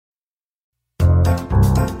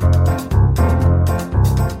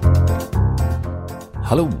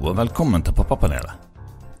Hallo og velkommen til Pappapanelet.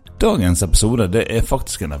 Dagens episode det er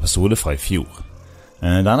faktisk en episode fra i fjor.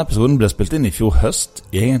 Denne episoden ble spilt inn i fjor høst,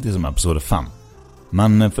 egentlig som episode 5.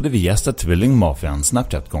 Men fordi vi gjestet tvillingmafiaen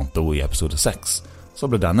Snapchat-konto i episode 6, så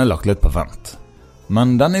ble denne lagt litt på vent.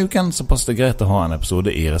 Men denne uken så passet det greit å ha en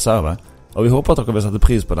episode i reserve, og vi håper at dere vil sette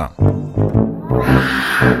pris på den.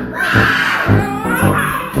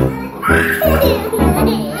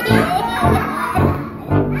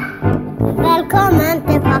 Velkommen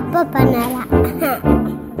til Pappapanelet.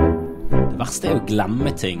 Det verste er å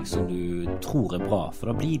glemme ting som du tror er bra, for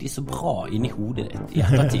da blir de så bra inni hodet ditt i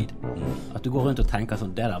ettertid. At du går rundt og tenker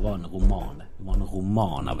sånn, det der var en roman. Det var en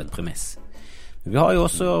roman av et premiss. Men vi har jo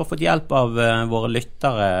også fått hjelp av våre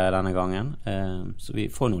lyttere denne gangen, så vi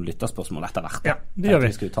får noen lytterspørsmål etter hvert. Ja, det gjør vi.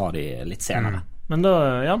 Vi skal ta de litt senere. Men da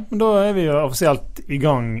er vi jo offisielt i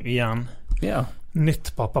gang igjen. Ja.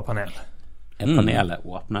 Nytt pappapanel. Er panelet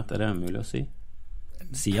åpnet? Er det mulig å si?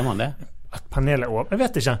 Sier man det? At panelet er åpnet? Jeg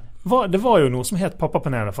vet ikke. Det var jo noe som het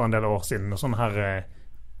pappapanelet for en del år siden. Sånn her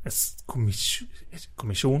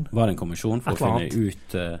kommisjon. Var det en kommisjon for å finne ut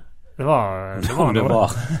det var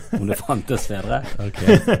om det fantes fedre?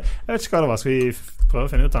 Okay. Jeg vet ikke hva det var. Skal vi prøve å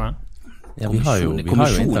finne ut av det? Ja, vi har jo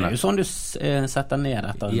internett. Er jo sånn du setter ned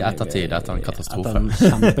etter i ettertid, etter en katastrofe. Etter en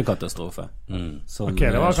kjempekatastrofe. Ok,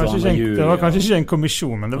 det var kanskje ikke en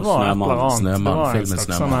kommisjon, men det var et eller annet. Snømann, filmen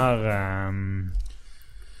Snømann. Sånn her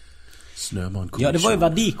Snømann. Ja, det var jo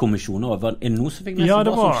verdikommisjonen også. Er det noe som fikk med seg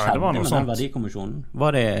hva som skjedde med den verdikommisjonen?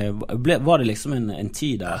 Var det liksom en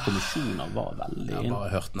tid der kommisjoner var veldig... Jeg har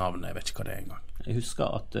bare hørt navnet, jeg vet ikke hva det er engang. Jeg husker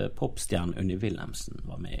at popstjernen Unni Wilhelmsen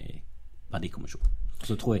var med i verdikommisjonen.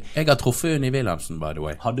 Så tror jeg har truffet Unni Wilhelmsen, by the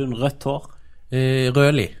way. Hadde hun rødt hår?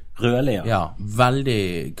 Rødlig. Rødlig, ja. Ja,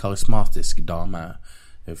 veldig karismatisk dame,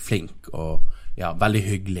 flink og ja, veldig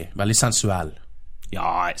hyggelig, veldig sensuell.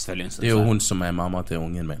 Ja, selvfølgelig sensuell. Det er jo hun som er mamma til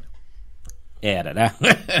ungen min. Er det det?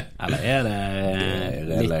 Eller er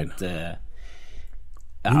det litt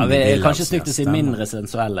kanskje stygt å si mindre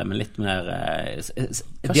sensuelle, men litt mer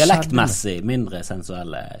dialektmessig mindre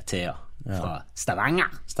sensuelle Thea fra Stavanger.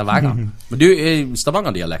 Men du,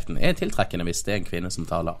 Stavanger-dialekten er tiltrekkende hvis det er en kvinne som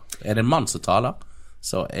taler. Er det en mann som taler,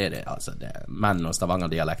 så er det altså det menn og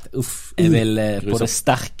Stavanger-dialekt. Uff. Jeg vil på det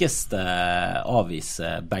sterkeste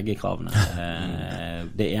avvise begge kravene.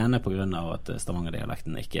 Det ene på grunn av at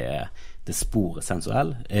Stavanger-dialekten ikke er det sporet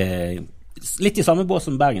sensuell. Litt i samme bås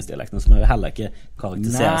som Bergensdialekten, som jeg heller ikke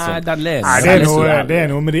karakteriserer som. Nei, det er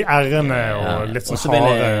noe med de r-ene og litt sånn harde. Og så vil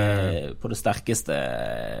jeg på det sterkeste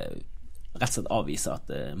rett og slett avvise at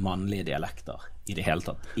mannlige dialekter i det hele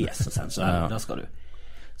tatt er så sensuelle. Da skal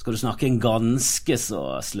du snakke en ganske så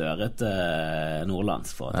slørete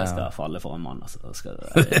nordlands for at det skal falle for en mann. Altså. Det skal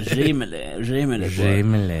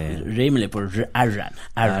rimelig på r-en.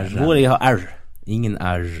 Hvor de har r? Ingen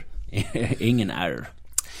r. Ingen r.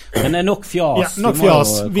 Men det er nok fjas. Ja, nok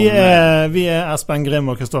fjas. Vi er Espen, Grim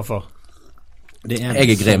og Kristoffer. Jeg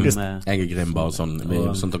er Grim, bare sånn at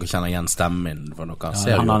dere kjenner igjen stemmen min. For dere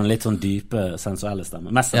ser han har en litt sånn dype, sensuelle stemme.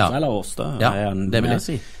 Mest sensuelle av oss da. Ja, det vil jeg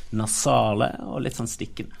si. Nasale og litt sånn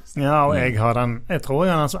stikkende. Ja, og jeg tror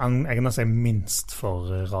jeg er den som egner seg minst for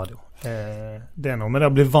radio. Det er noe med det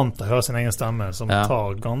å bli vant til å høre sin egen stemme som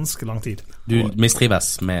tar ganske lang tid. Du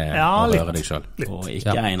mistrives med å høre deg selv. Og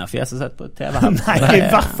ikke en av fjeset sett på TV. Nei, i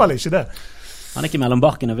hvert fall ikke det. Han er ikke mellom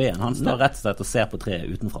barken og veden. Han står rett og slett og ser på treet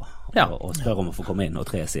utenfra og spør om å få komme inn, og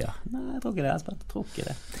treet sier nei, jeg tror ikke det, Espen, jeg tror ikke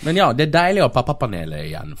det. Men ja, det er deilig å ha pappapanelet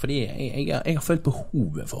igjen, fordi jeg har følt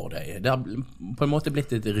behovet for det. Det har på en måte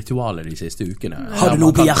blitt et ritual de siste ukene. Har du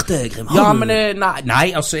noe på hjertet, Grim? Ja, men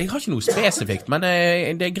nei, altså, jeg har ikke noe spesifikt, men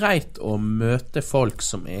det er greit å møte folk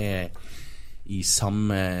som er i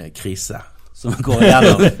samme krise. Som går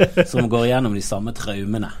gjennom de samme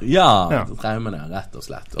traumene. Ja, traumene, rett og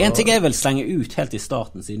slett. En ting jeg vil slenge ut helt i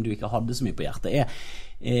starten, siden du ikke hadde så mye på hjertet,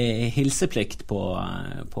 er hilseplikt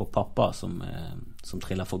på pappa som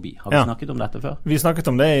triller forbi. Har vi snakket om dette før? Vi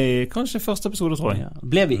snakket om det i kanskje første episode, tror jeg.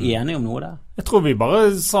 Ble vi enige om noe der? Jeg tror vi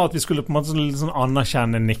bare sa at vi skulle på en måte litt sånn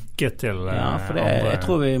anerkjenne nikke til jeg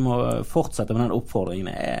tror vi må fortsette med den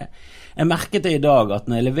oppfordringen. Jeg merket det i dag at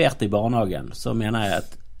når jeg leverte i barnehagen, så mener jeg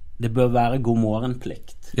at det bør være god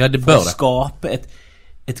morgenplikt. Ja, det bør det. For å skape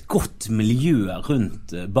et godt miljø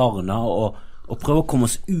rundt barna og prøve å komme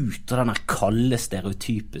oss ut av denne kalde,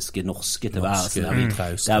 stereotypiske norske tilværelsen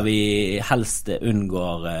der vi helst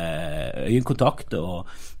unngår øyekontakt og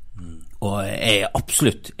Og jeg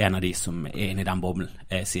absolutt en av de som inne I den boblen.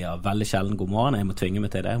 Jeg sier veldig sjelden god morgen, jeg må tvinge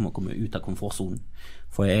meg til det, jeg må komme ut av komfortzonen.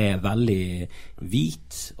 For jeg veldig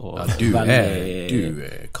hvit, og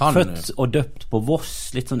født og døpt på Voss,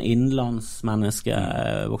 litt sånn innlandsmenneske,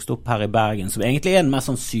 vokst opp her I Bergen, som egentlig den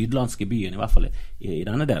mest sånn sydlandske byen, I hvert fall I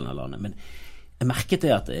denne delen av landet. Men jeg merket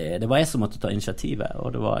det at det var jeg som måtte ta initiativet,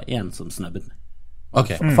 og det var en som snubbet meg.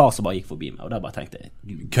 Okay. Far som bare gikk forbi meg, og da bare tenkte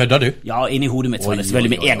jeg kødder du? Ja, inni hodet mitt så var det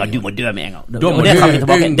selvfølgelig med en gang, du må dø med en gang. Da må du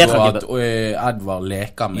unngå at Edvard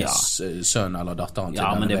leker med sønn eller datteren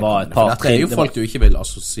Ja, men det var et par det jo folk du ikke vil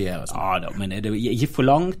assosiere sånn. Ja da, men det gikk for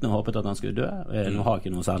langt når jeg håpet at han skulle dø. Nå har jeg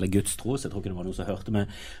ikke noe særlig gudstro, så jeg tror ikke det var noe som hørte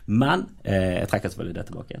med. Men jeg trekker selvfølgelig det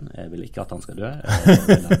tilbake igjen. Jeg vil ikke at han skal dø. Jeg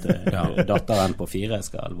vil at datteren på 4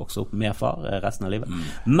 skal vokse opp med far resten av livet.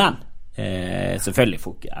 Men selvfølgelig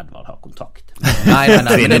får ikke Edvard ha kontakt Nei, men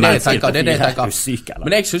det jeg tenker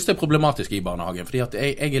Men jeg synes det problematisk I barnehagen Fordi at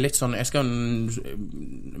jeg litt sånn Jeg skal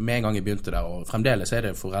med en gang jeg begynte der Og fremdeles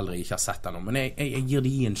det foreldre jeg ikke har sett ennå Men jeg gir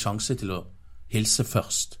de en sjanse til å hilse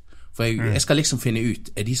først For jeg skal liksom finne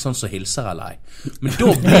ut de sånn som hilser eller ei Men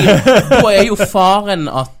da jo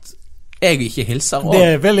faren at jeg ikke hilser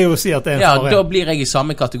Det vil jeg jo si at det en fare Ja, da blir jeg I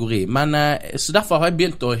samme kategori Men så derfor har jeg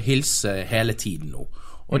begynt å hilse hele tiden nå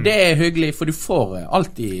Og det hyggelig, for du får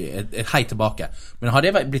alltid et hei tilbake. Men hadde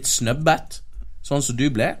jeg blitt snøbbet, sånn som du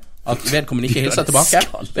ble, at vedkommende ikke hilser tilbake,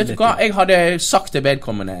 vet du hva, jeg hadde sagt til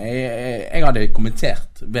vedkommende, jeg hadde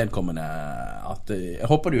kommentert vedkommende at jeg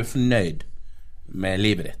håper du fornøyd med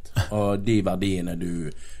livet ditt, og de verdiene du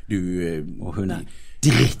og hun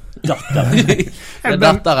drittdatter.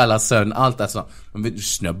 Datter eller sønn, alt det sånn. Men du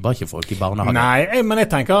snøbber ikke folk I barnehagen. Nei, men jeg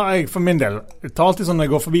tenker, for min del, det tar alltid sånn når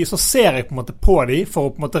jeg går forbi, så ser jeg på en måte på de, for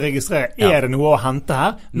å på en måte registrere, det noe å hente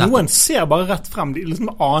her? Noen ser bare rett frem, de liksom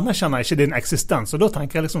anerkjenner ikke din eksistens, og da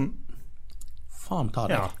tenker jeg liksom... Faen, ta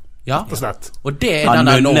det. Ja, på slett. Og det han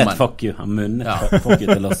den normen. Fuck you, han munnet fuck you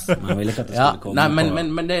til oss. Men han ville ikke at det skulle komme. Nei,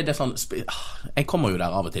 men det sånn jeg kommer jo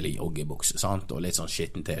der av og til I joggebukse, sant? Og litt sånn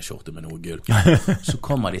skitten t-skjorte med noe gull. Så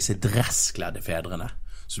kommer disse dresskledde fedrene,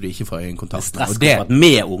 så du ikke får øyekontakt. Stresskoffert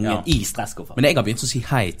med ungen I stresskoffert. Men jeg har begynt å si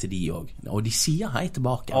hei til de også, og de sier hei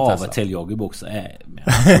tilbake. Av og til joggebukse.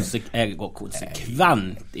 Jeg går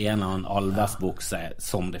konsekvent I en eller annen allværsbukse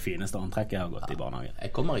som det fineste antrekket jeg har gått I barnehagen.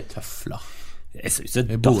 Jeg kommer I tøfler. Jeg synes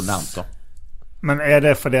det bor nærmt da Men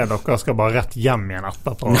det fordi dere skal bare rett hjem igjen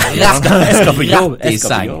etterpå? Jeg skal på jobb I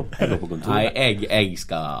seng Nei, jeg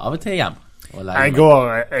skal av og til hjem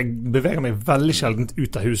Jeg beveger meg veldig sjeldent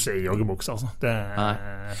ut av huset I joggebukser altså.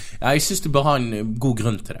 Jeg synes du bør ha en god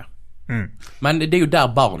grunn til det Men det jo der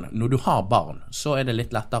barn Når du har barn Så det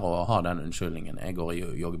litt lettere å ha den unnskyldningen Jeg går I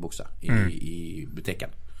joggebukse I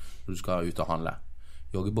butikken Når du skal ut og handle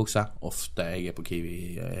Joggebukse, ofte jeg på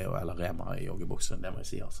Kiwi eller Rema I joggebukse, det må jeg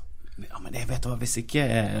si altså. Ja, men jeg vet hvis ikke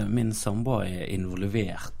min samboer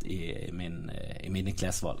involvert I mine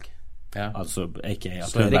klesvalg altså ikke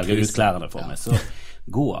at hun velger ut klærne for meg så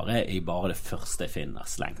går jeg I bare det første jeg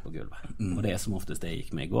finner slengt på gulvet og det som oftest det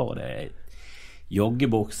gikk med I går og det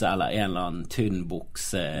joggebukse eller en eller annen tynn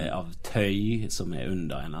bukse av tøy som under en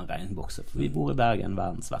eller annen regnbukse for vi bor I Bergen,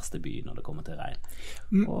 verdens verste by når det kommer til regn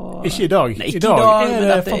og... Ikke I dag Nei, I dag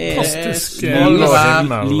det fantastisk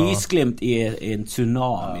lysglimt I en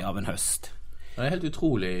tsunami av en høst Det helt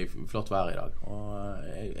utrolig flott vær I dag og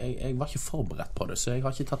jeg var ikke forberedt på det så jeg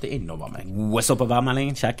har ikke tatt det inn over meg Jeg så på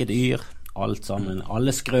værmeldingen, sjekket yr alt sammen,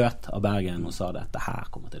 alle skrøt av Bergen og sa dette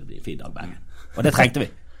her kommer til å bli en fin dag Bergen og det trengte vi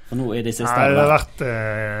For nå det siste det har vært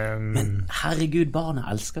Men herregud, barna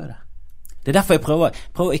elsker det Det derfor jeg prøver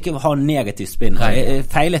ikke å ha negativ spinn Jeg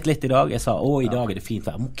feilet litt I dag Jeg sa, I dag det fint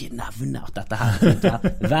vær Jeg må ikke nevne at dette her fint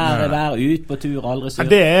vær Vær ut på tur, aldri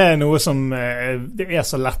sur Det noe som Det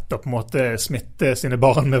så lett å på en måte smitte sine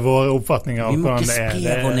barn med våre oppfatninger Vi må ikke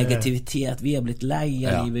spre vår negativitet Vi har blitt lei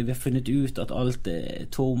av livet Vi har funnet ut at alt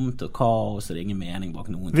tomt og kaos Og det ingen mening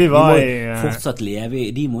bak noen Vi må fortsatt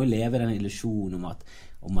leve De må jo leve den illusjonen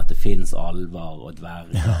om at det finnes alvar og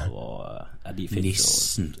dverger og de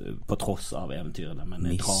finnes på tross av eventyrene men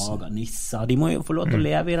drager, nisser de må jo få lov til å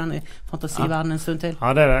leve I denne fantasiverdenen en stund til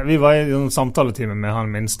vi var I en samtaletime med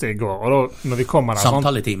han minste I går og da, når vi kommer der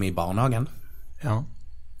samtaletime I barnehagen?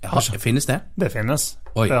 Finnes det? Det finnes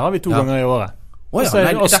det har vi 2 ganger I året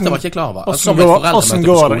nei, dette var ikke klar over Hvordan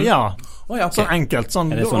går det? Okay. Sånn enkelt sånn,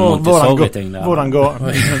 det sånn Montessori-ting der? Hvordan går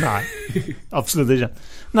Nei, absolutt ikke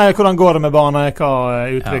Nei, hvordan går det med barnet Hva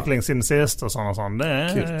utvikling siden sist og sånn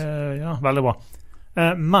det veldig bra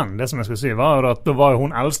Men det som jeg skulle si var jo at da var jo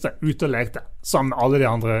hun eldste ute og lekte sammen med alle de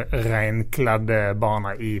andre regnkledde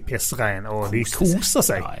barna i pissregn, og de koser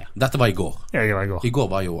seg. Ja. Dette var i går. Ja, det var i går. I går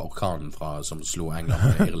var jo orkanen som slo England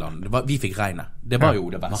og Irland. Vi fikk regnet. Det var jo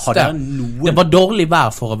det beste. Det var dårlig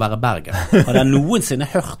vær for å være Bergen. Har dere noensinne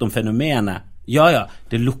hørt om fenomenet? Ja,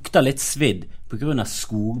 det lukter litt svidd på grunn av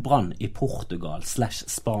skogbrann i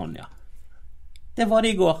Portugal/Spania. Det var det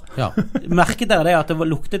i går. Ja. Merket dere det at det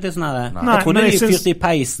luktet litt sånn her? Jeg trodde de fyrte i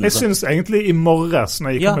peisen. Jeg synes egentlig i morges når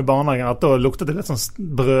jeg kom i barnehagen at da luktet det litt sånn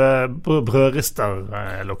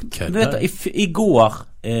brødrister-lukt. Du vet, i går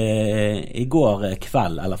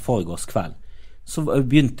kveld, eller foregårs kveld, så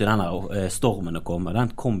begynte denne stormen å komme.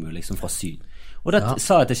 Den kom jo liksom fra syd. Og da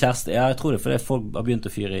sa jeg til kjæreste, jeg tror det fordi folk har begynt å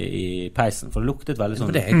fyre i peisen, for det luktet veldig sånn,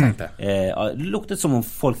 det jeg tenkte. Det luktet som om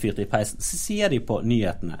folk fyrte i peisen. Så sier de på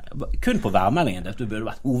nyhetene, kun på værmeldingen, dette burde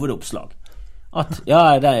vært hovedoppslag, at det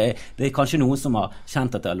er kanskje noen som har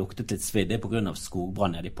kjent at det har luktet litt svidd, det er på grunn av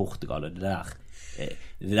skogbrann nede i Portugal, og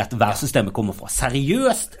dette værsystemet kommer fra.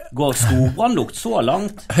 Seriøst? Går skogbrannlukt så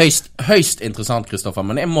langt? Høyst interessant, Kristoffer,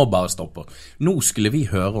 men jeg må bare stoppe. Nå skulle vi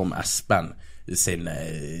høre om Espen sin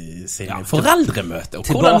foreldremøte, og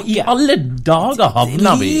hvordan i alle dager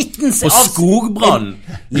havner vi på skogbrann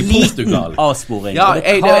i Portugal. Avsporing. Ja,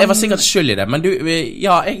 jeg var sikkert skyld i det, men nå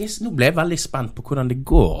ble jeg veldig spent på hvordan det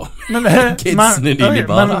går med kidsene dine i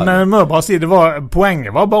barnehagen. Men jeg må bare si,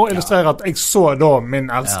 poenget var bare å illustrere at jeg så da min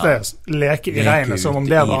eldste leke i regnet, som om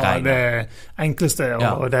det var det enkleste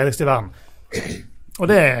og deiligste i verden. Og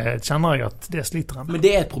det kjenner jeg at det sliter han. Men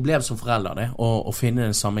det er et problem som forelder, det, å finne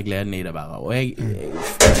den samme gleden i det bare.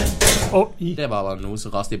 Og det var noe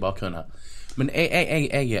som raste i bakgrunnen her. Men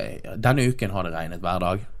denne uken har det regnet hver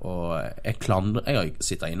dag, og jeg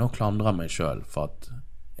sitter inne og klandrer meg selv for at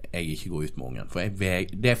jeg ikke går ut med ungen. For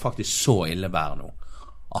det er faktisk så ille vær nå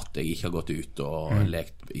at jeg ikke har gått ut og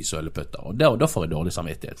lekt i sølepøtter. Og da får jeg dårlig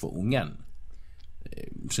samvittighet, for ungen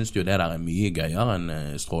synes jo det der er mye gøyere enn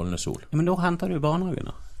strålende sol. Ja, men da henter du i barnehagen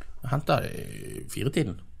da? Henter i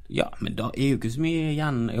 4-tiden. Ja, men da er jo ikke så mye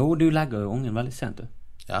igjen. Jo, du legger jo ungen veldig sent, du.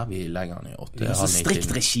 Ja, vi legger den i 8. Det er så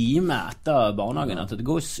strikt regime etter barnehagen at det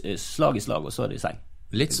går slag i slag, og så er det i seng.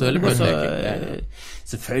 Litt sølepøtter.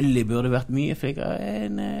 Selvfølgelig burde det vært mye, for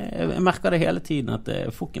jeg merker det hele tiden at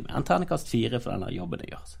jeg får ikke med en terningkast 4 for denne jobben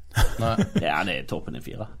jeg gjør. Det er toppen i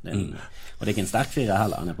 4. Og det er ikke en sterk 4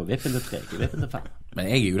 heller, han er på vippen til 3, ikke vippen til 5. Men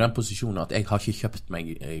jeg er jo i den posisjonen at jeg har ikke kjøpt meg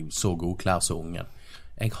så gode klær som ungen.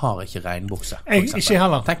 Jeg har ikke regnbukse. Ikke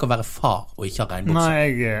heller. Tenk å være far og ikke ha regnbukse.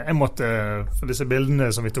 Nei, jeg måtte, for disse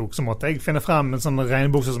bildene som vi tok, så måtte jeg finne frem en sånn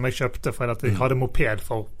regnbukse som jeg kjøpte for at jeg hadde moped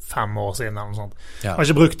for 5 år siden eller noe sånt. Jeg har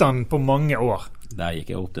ikke brukt den på mange år. Der gikk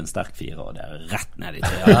jeg opp til en sterk 4, og det er rett ned i 3.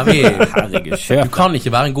 Herregud, kjøp. Du kan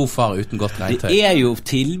ikke være en god far uten godt regntøy. Det er jo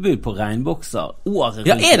tilbud på regnbukser året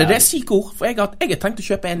rundt. Ja, er det syke ord? For jeg har tenkt å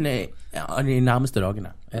kjøpe en de nærmeste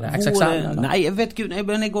dagene. Er det XXL? Nei, jeg vet ikke,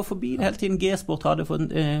 jeg går forbi det hele tiden. G-Sport hadde for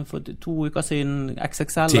 2 uker siden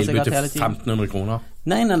XXL. Tilbud til 1500 kroner?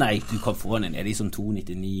 Nei, du kan få den ned i som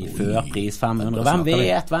 299, førpris 500.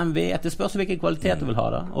 Hvem vet? Det spørs hvilken kvalitet du vil ha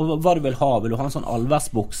da. Og hva du vil ha. Vil du ha en sånn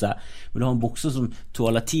allværsbukse? Vil du ha en bukse som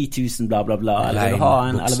tåler 10 000 bla bla bla?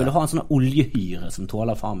 Eller vil du ha en sånn oljehyre som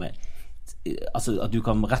tåler faen meg, altså at du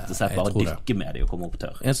kan rett og slett bare dykke med det og komme opp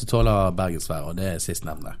tørr? En som tåler bergensvær, og det er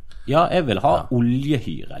sistnevnte. Ja, jeg vil ha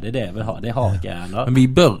oljehyre. Det er det jeg vil ha. Det har ikke jeg enda. Men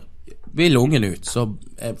vil ungen ut, så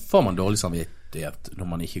får man dårlig samvittighet når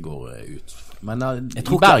man ikke går ut. Men i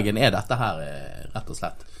Bergen er dette her rett og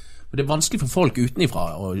slett. Og det er vanskelig for folk utenifra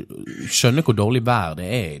å skjønne hvor dårlig vær det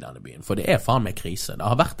er i denne byen. For det er faen meg krise. Det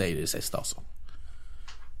har vært det i det siste, altså.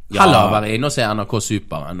 Heller være inne og se NRK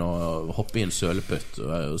Super enn å hoppe i en sølepøtt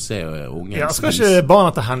og se ungen. Ja, skal ikke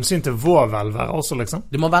barna ta hensyn til vår velvære også, liksom?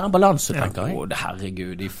 Det må være en balanse, tenker jeg.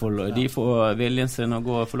 Herregud, de får viljen sin å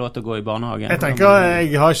få lov til å gå i barnehagen. Jeg tenker,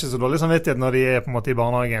 jeg har ikke så dårlig samvittighet når de er på en måte i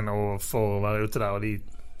barnehagen og får være ute der, og de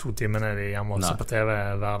 2 timene de hjemme og ser på TV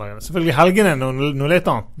hver dag. Selvfølgelig helgene noe litt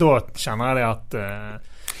annet. Da kjenner jeg det at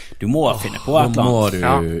du må finne på et eller annet.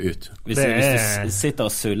 Da må du ut. Hvis du sitter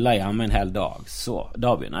og suller hjemme en hel dag, så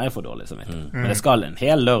da begynner jeg å få dårlig samvittighet. Men det skal en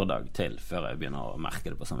hel lørdag til før jeg begynner å merke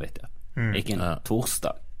det på samvittighet. Ikke en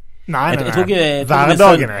torsdag. Nei.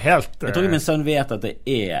 Hverdagen er helt Jeg tror ikke min sønn vet at det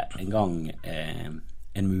er en gang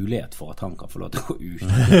en mulighet for at han kan få lov til å gå ut.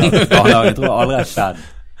 Jeg tror det aldri har skjedd.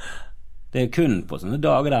 Det er kun på sånne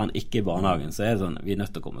dager der han ikke er i barnehagen, så er det sånn, vi er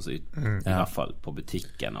nødt til å komme oss ut, i hvert fall på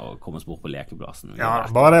butikken og komme oss bort på lekeplassen. Ja,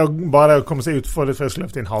 bare det å komme seg ut for litt frisk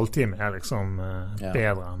luft i en halvtime er liksom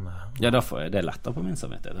bedre enn... Ja, derfor er det lettere på min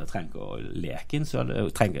samvittighet. Jeg trenger ikke å leke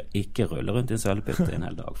jeg trenger ikke rulle rundt i en sølepytt i en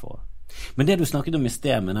hel dag for Men det du snakket om I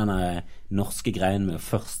sted med denne norske greien med å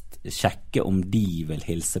først sjekke om de vil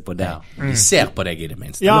hilse på deg. De ser på deg I det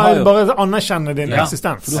minste. Ja, bare anerkjenne din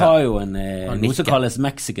eksistens. For du har jo noe som kalles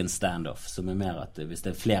Mexican standoff, som mer at hvis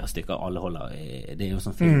det flere stykker alle holder, det jo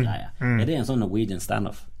sånn fin greie. Det en sånn Norwegian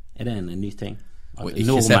standoff? Det en ny ting? Og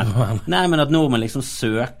ikke se på hverandre. Nei, men at nordmenn liksom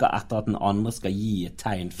søker etter at den andre skal gi et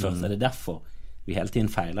tegn først. Det derfor vi hele tiden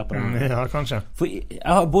feiler på det. Ja, kanskje. For jeg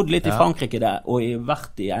har bodd litt I Frankrike der, og jeg har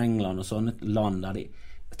vært I England og sånne land der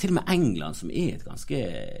til og med England som et ganske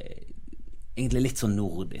egentlig litt sånn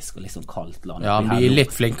nordisk og litt sånn kaldt land. Ja, de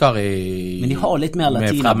litt flinkere men de har litt mer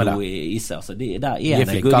latino I seg. Altså. Der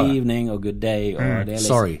det good evening og good day. Og det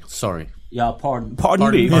liksom, sorry. Ja, pardon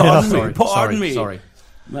me. Sorry.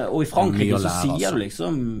 Men, og I Frankrike så sier du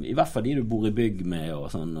liksom I hvert fall de du bor I bygg med og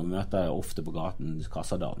sånn, og møter ofte på gaten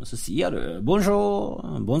kassadame, så sier du bonjour,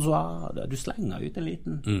 du slenger ut en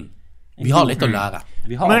liten vi har litt å lære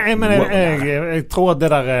men jeg tror at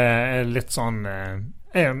det der litt sånn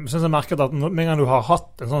jeg synes jeg merket at med en gang du har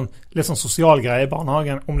hatt en sånn litt sånn sosial greie I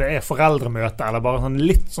barnehagen, om det foreldremøte eller bare sånn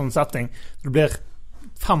litt sånn setting, du blir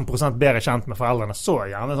 5% bedre kjent med foreldrene, så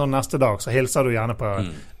gjerne sånn neste dag, så hilser du gjerne på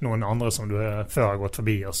noen andre som du før har gått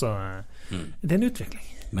forbi, og så det en utvikling.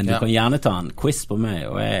 Men du kan gjerne ta en quiz på meg,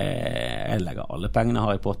 og jeg legger alle pengene jeg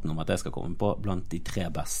har I potten om at jeg skal komme på blant de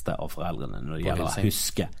 3 beste av foreldrene når det gjelder å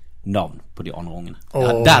huske navn på de andre ungene.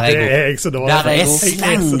 Der er jeg så dårlig. Der jeg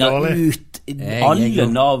slenger ut alle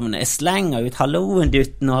navnene. Jeg slenger ut halloen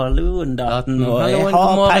dutten og halloen datten, og jeg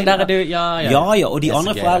har penger. Ja, og de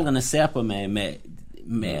andre foreldrene ser på meg med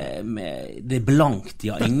det blankt. De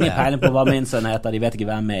har ingen peiling på hva min sønn heter, de vet ikke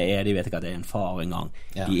hvem jeg de vet ikke at jeg en far en gang.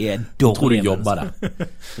 De dårlige. Tror du jobber der.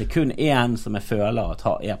 Det kun en som jeg føler at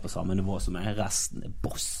på samme nivå som jeg, resten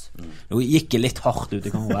boss. Nå gikk jeg litt hardt ut,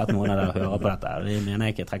 det kan være at noen av dere hører på dette. Det mener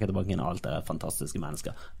jeg ikke, jeg trekker tilbake inn alt det fantastiske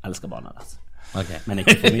mennesker. Elsker barna deres. Men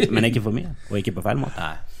ikke for mye, og ikke på feil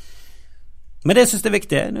måte. Men det synes jeg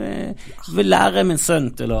viktig. Jeg vil lære min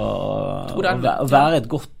sønn til å være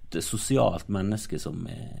et godt sosialt menneske som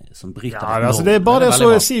bryter altså det bare det så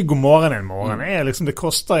jeg sier god morgen en morgen liksom, det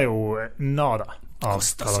koster jo nada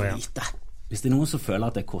koster så lite hvis det noen som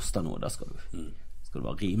føler at det koster noe da skal det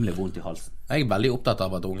være rimelig vondt I halsen jeg veldig opptatt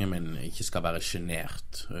av at ungen min ikke skal være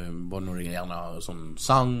genert både når det gjerne sånn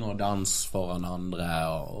sang og dans foran andre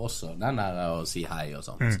og også den der å si hei og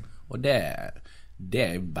sånt og det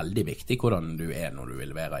veldig viktig hvordan du når du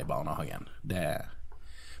vil være I barnehagen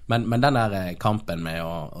Men den der kampen med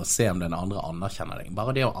å se om den andre anerkjenner deg,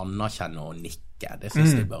 bare det å anerkjenne og nikke, det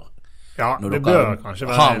synes jeg bør. Ja, når det bør kanskje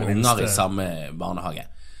være har unger I samme barnehage.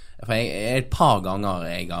 For et par ganger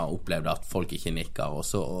jeg har opplevd at folk ikke nikker,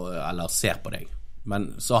 eller ser på deg.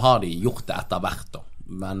 Men så har de gjort det etter hvert da.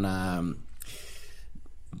 Men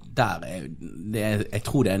jeg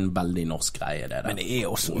tror det en veldig norsk greie det der. Men det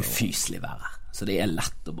også ufyselig være. Så det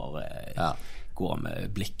lett å bare... gå med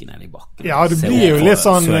blikkene I bakken. Ja, du blir jo litt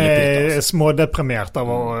sånn smådeprimert av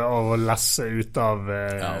å lesse ut av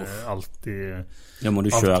alt Ja, må du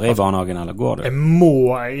kjøre I barnehagen, eller går du? Jeg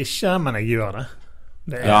må ikke, men jeg gjør det.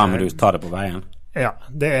 Ja, men du tar det på veien? Ja,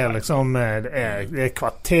 det liksom det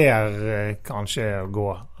kvarter kanskje å gå,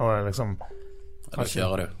 og liksom da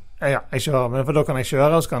kjører du? Ja, jeg kjører, men for da kan jeg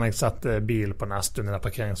kjøre, og så kan jeg sette bil på neste under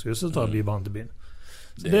parkeringshuset, og ta bybanen til byen.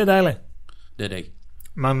 Så det deilig. Det deg.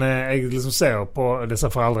 Men jeg liksom ser jo på disse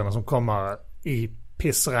foreldrene som kommer I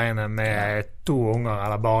pissregnet med 2 unger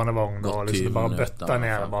eller barnevogn og liksom bare bøtter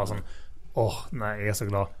ned og bare sånn nei, jeg så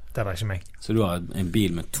glad, det ikke meg. Så du har en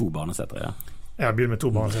bil med 2 barnesetter, ja? Ja, bil med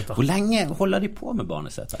 2 barnesetter. Hvor lenge holder de på med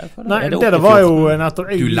barnesetter? Nei, det var jo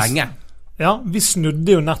nettopp lenge? Ja, vi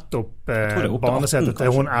snudde jo nettopp barnesetter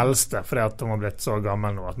til hun eldste fordi at hun var blitt så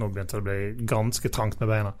gammel nå at nå begynte det å bli ganske trangt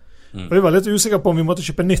med beina. Og vi var litt usikre på om vi måtte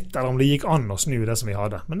kjøpe nytt eller om det gikk an å snu det som vi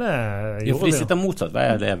hadde, men det gjorde vi. Vi sitter motsatt vei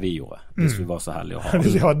av det vi gjorde hvis vi var så heldige å ha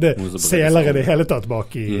vi hadde selere det hele tatt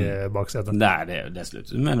bak I baksetet. Nei, det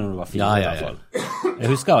slutt. Du mener når du var 4 I hvert fall.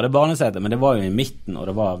 Jeg husker det barnesetet, men det var jo I midten og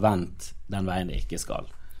det var vendt den veien det ikke skal.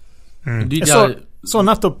 Så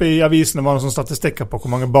nettopp I avisene var det sånne statistikker på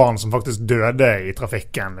hvor mange barn som faktisk døde I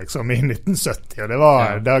trafikken liksom, I 1970, og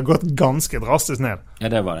det har gått ganske drastisk ned. Ja,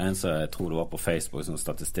 det var det en som jeg tror det var på Facebook, sånn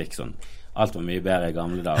statistikk, sånn, alt var mye bedre I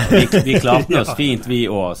gamle dager. Vi klarte oss fint, vi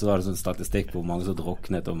også, så var det sånn statistikk på hvor mange som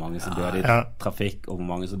druknet, og hvor mange som døde I trafikk, og hvor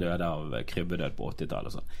mange som døde av krybbedød på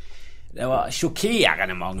 80-tallet og sånn. Det var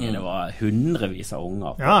sjokkerende mange, det var hundrevis av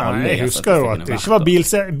unger. Ja, jeg husker jo at det ikke var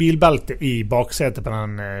bilbelte I baksetet på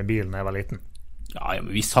den bilen da jeg var liten. Ja,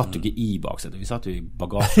 men vi satt jo ikke I baksetet, vi satt jo I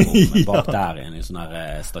bagasjerommet bak der I en sånn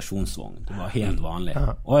her stasjonsvogn. Det var helt vanlig.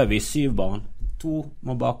 Og vi 7 barn, 2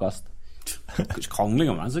 må bakast. krangling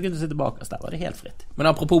om hvem som kunne sitte bak oss. Der var det helt fritt. Men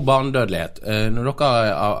apropos barnedødelighet, når dere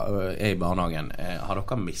er i barnehagen, har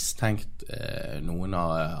dere mistenkt noen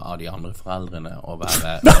av de andre foreldrene å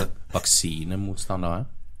være vaksinemotstandere?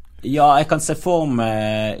 Ja, jeg kan se for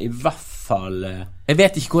meg i hvert fall Jeg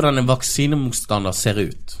vet ikke hvordan en vaksinemotstander ser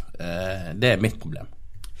ut. Det er mitt problem.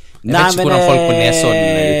 Jeg vet ikke hvordan folk på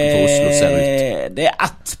Nesodden utenfor Oslo ser ut. Det er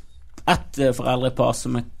ett foreldrepar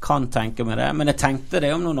som jeg kan tenke meg det, men jeg tenkte det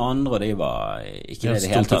om noen andre, og de var ikke det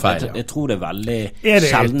helt tatt. Jeg tror det er veldig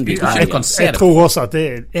sjelden. Jeg tror også at det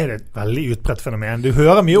er et veldig utbredt fenomen. Du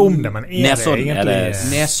hører mye om det, men Nesodden det egentlig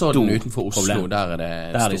Nesodden utenfor Oslo, der er det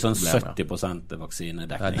der er de sånn 70%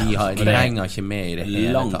 vaksinedekning. Ja, de henger ikke med i det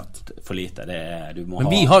hele tatt. Langt for lite. Men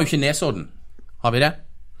vi har jo ikke Nesodden. Har vi det?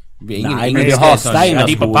 Nei, men vi har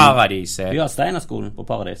Steinerskolen. Vi har Steinerskolen på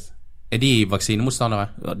Paradis. Er de vaksinemotstandere?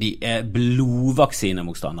 Ja, de er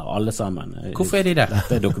blodvaksinemotstandere, alle sammen. Hvorfor er de det?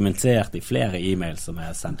 Dette er dokumentert i flere e-mails som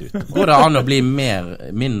er sendt ut. Går det an å bli mer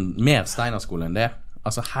Steinerskole enn det?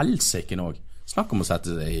 Altså helsike nå. Snakk om å sette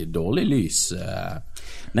seg i dårlig lys.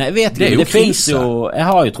 Nei, jeg vet ikke, det finnes jo. Jeg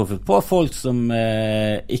har jo truffet på folk som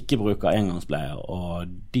ikke bruker engangsbleier, og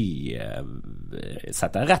de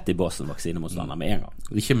setter rett i båsen vaksinemotstander med en gang.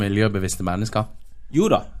 Ikke miljøbevisste mennesker? Jo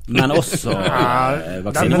da, men også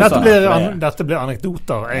vaksinemotstander. Dette blir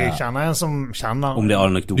anekdoter. Jeg kjenner en som kjenner. Om det er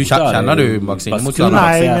anekdoter? Kjenner du vaksinemotstander?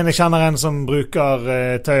 Nei, men jeg kjenner en som bruker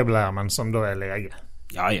tøybleier, men som da er lege.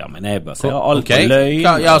 Ja, men jeg baserer alt på løgn.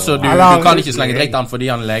 Ja, så du kan ikke slenge dritt an fordi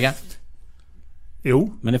han er lege?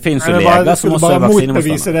 Jo. Men det finnes jo leger som også er vaksinemotstandere.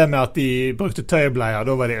 Motbevise det med at de brukte tøybleier,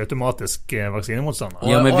 da var de automatisk vaksinemotstandere.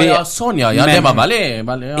 Ja, sånn ja, det var veldig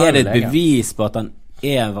er det et bevis på at han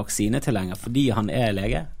er vaksinetilhenger fordi han er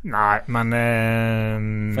lege? Nei, men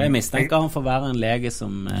for jeg mistenker han for å være en lege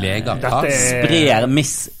som sprer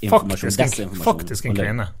misinformasjon, faktisk en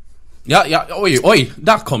kvinne. Ja, oi,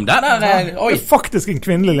 der kom det. Oi. Faktisk en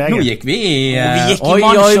kvinnelig lege. Nå gikk vi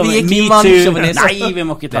i mannsjåvinisme. Nei, vi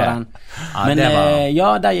må ikke ta den. Men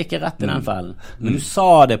der gikk jeg rett i den fellen. Men du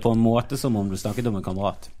sa det på en måte som om du snakket om en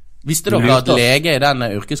kamerat. Visste dere at lege er den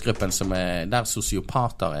yrkesgruppen som der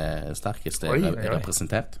sosiopater er sterkest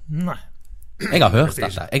representert? Nei. Jeg har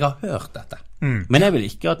hørt dette. Men jeg vil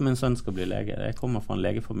ikke at min sønn skal bli lege. Jeg kommer fra en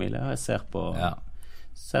legefamilie, og jeg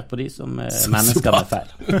ser på de som mennesker med feil.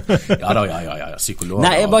 Ja, psykologer.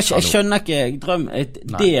 Nei, jeg skjønner ikke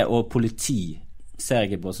det og politi ser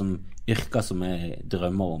jeg på som yrker som jeg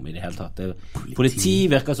drømmer om i det hele tatt. Politi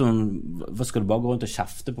virker som, hva skal du bare gå rundt og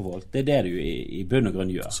kjefte på folk? Det er det du i bunn og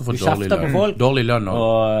grunn gjør. Du kjefter på folk, dårlig lønn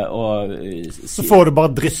og så får du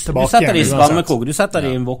bare dritt tilbake. Du setter de i skammekrok. Du setter de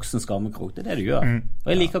i en voksen skammekrok. Det er det du gjør. Og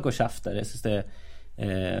jeg liker ikke å kjefte. Jeg synes det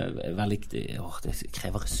er veldig det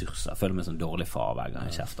krever ressurser. Jeg føler meg som dårlig far hver gang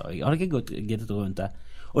jeg kjefter. Jeg hadde ikke gittet rundt det.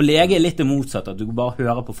 Og lege er litt det motsatte, at du bare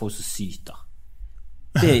hører på folk som syter.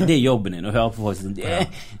 Det er jobben din, å høre på folk som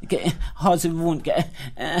har så vondt,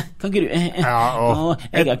 kan ikke du jeg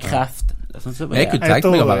har kreft. Jeg kunne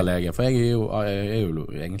tenkt meg å være lege, for jeg er jo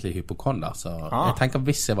egentlig hypokonder, så jeg tenker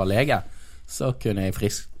hvis jeg var lege, så kunne jeg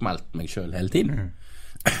friskmeldt meg selv hele tiden.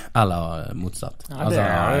 Eller motsatt.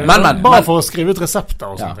 Men bare for å skrive ut resepter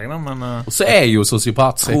og sånne ting, men så er jeg jo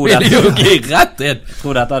sosiopat, så jeg vil jo ikke rett inn.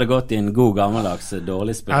 Tror dette hadde gått i en god gammeldags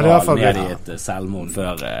dårlig spiral ned i et selvmord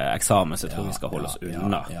før eksamen, så jeg tror vi skal holde oss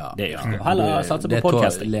unna. Det gjør vi. Heller satse på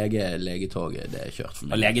podcast. Legetoget, det er kjørt for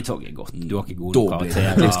meg. Legetoget er godt. Du har ikke gode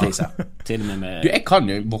karakterer. Til og med jeg kan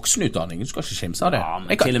jo voksenutdanning, du skal ikke skimse av det.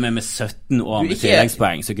 Men til og med 17 år med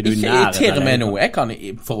tilleggspoeng, så ikke du nære. Til og med nå, jeg kan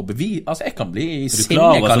for å bevise, altså jeg kan bli sinne.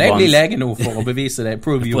 Kan jeg bli lege nå for å bevise det?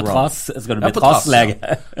 Prove you wrong. Skal du bli trasslege?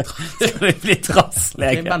 Skal du bli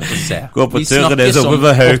trasslege? Gå på Tørredes oppe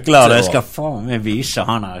på Haukla, det skal faen meg vise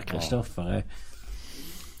han her, Kristoffer.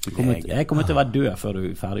 Jeg kommer til å være død før du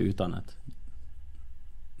er ferdig utdannet.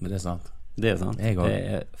 Men det er sant. Det er sant. Det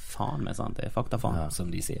er faen meg sant. Det er faktafaen,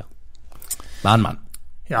 som de sier. Men.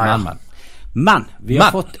 Men vi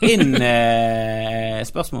har fått inn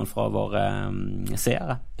spørsmål fra våre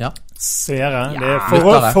seere. Seere? Det er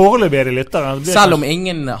foreløpig lyttere. Selv om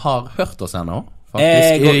ingen har hørt oss ennå.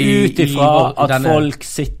 Jeg går ut ifra at folk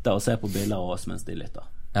sitter og ser på bilder av oss mens de lytter.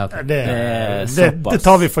 Det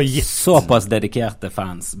tar vi for gitt. Såpass dedikerte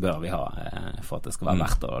fans bør vi ha for at det skal være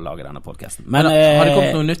verdt å lage denne podcasten. Men har det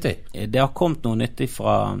kommet noe nyttig? Det har kommet noe nyttig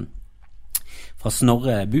fra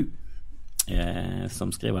Snorre Bu, som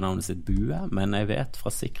skriver navnet sitt Bue, men jeg vet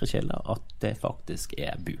fra sikre kilder at det faktisk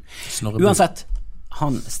er Bu. Uansett,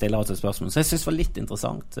 han stiller altså et spørsmål, så jeg synes det var litt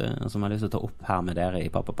interessant, som jeg har lyst til å ta opp her med dere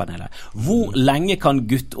i pappapanelet. Hvor lenge kan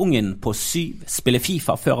guttungen på 7 spille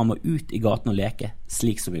FIFA før han må ut i gaten og leke,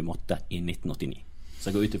 slik som vi måtte i 1989? Så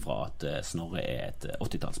jeg går ut ifra at Snorre et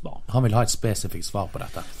 80-tallsbarn. Han vil ha et spesifikt svar på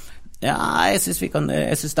dette. Ja, jeg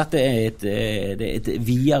synes dette et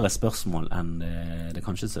videre spørsmål enn det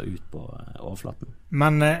kanskje ser ut på overflaten.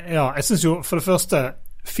 Men jeg synes jo for det første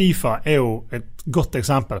FIFA jo et godt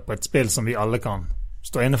eksempel på et spill som vi alle kan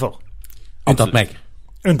stå inne for. Unntatt meg.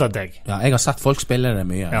 Unntatt deg. Ja, jeg har sett folk spille det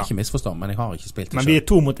mye, ikke misforstå, men jeg har ikke spilt det selv. Men vi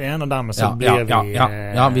 2 mot 1, og dermed så blir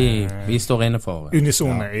vi står inne for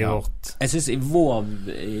unisone i vårt. Jeg synes i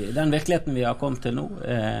den virkeligheten vi har kommet til nå,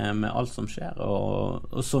 med alt som skjer,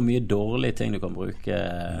 og så mye dårlige ting du kan bruke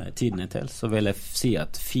tiden til, så vil jeg si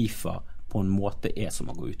at FIFA på en måte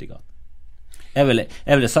som å gå ut i gaten. Jeg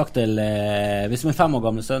ville sagt til hvis min 5 år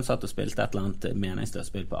gamle sønn satt og spilte et eller annet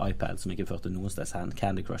meningsløst spill på iPad som ikke førte noen steds hen,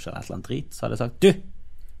 Candy Crush eller et eller annet drit, så hadde jeg sagt, du,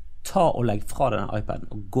 ta og legg fra denne iPaden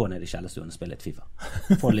og gå ned i kjellerstuen og spille et FIFA.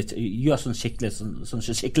 Gjør sånn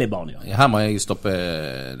skikkelig barn gjør. Her må jeg stoppe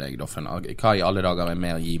deg, Doffen. Hva i alle dager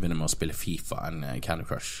mer givende med å spille FIFA enn Candy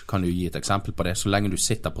Crush? Kan du gi et eksempel på det? Så lenge du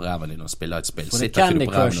sitter på ræven din og spiller et spill. Candy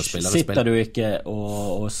Crush sitter du ikke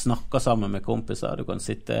og snakker sammen med kompiser. Du kan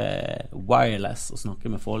sitte wireless og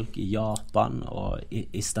snakke med folk i Japan og i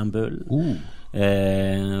Istanbul.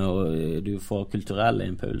 Og du får kulturelle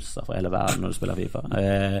impulser fra hele verden når du spiller FIFA.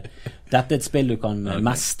 Dette et spill du kan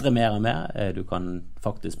mestre mer og mer. Du kan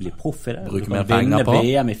faktisk bli proff i det. Du kan vinne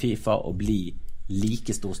VM i FIFA og bli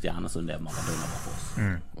like stor stjerne som det Maradona var for oss.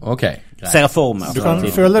 Ok, greit. Du kan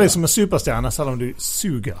føle deg som en superstjerne selv om du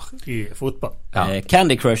suger i fotball.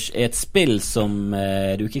 Candy Crush et spill som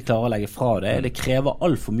du ikke klarer å legge fra deg. Det krever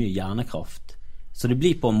alt for mye hjernekraft. Så det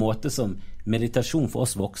blir på en måte som meditasjon for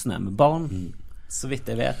oss voksne. Med barn, så vidt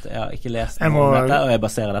jeg vet, jeg har ikke lest noe om dette, og jeg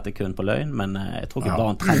baserer dette kun på løgn, men jeg tror ikke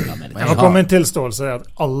barn trenger meditasjon. Jeg har kommet en tilståelse at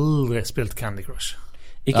jeg aldri spilt Candy Crush.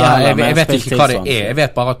 Jeg vet ikke hva det jeg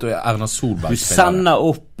vet bare at Erna Solberg du sender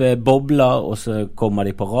opp bobler, og så kommer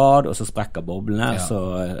de på rad, og så sprekker boblene,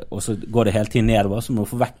 og så går det hele tiden nedover, så må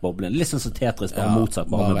du få vekk boblene. Litt sånn som Tetris, bare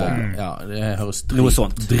motsatt, bare med bobler. Ja, det høres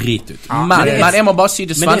drit ut. Men jeg må bare si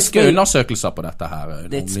det svenske undersøkelser på dette her.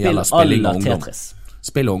 Det et spill alla Tetris.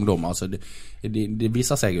 Spill ungdom, altså det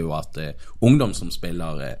viser seg jo at ungdom som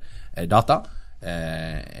spiller data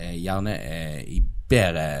gjerne i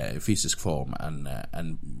bedre fysisk form enn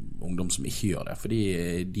ungdom som ikke gjør det, fordi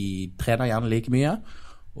de trener gjerne like mye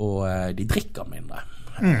og de drikker mindre.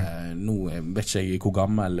 Nå vet ikke jeg hvor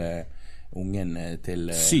gammel ungen til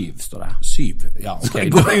 7 står det. 7, ja, ok.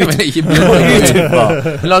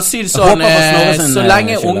 La oss si det sånn, så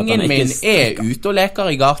lenge ungen min ute og leker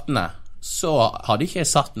i gatene, så hadde ikke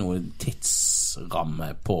jeg satt noen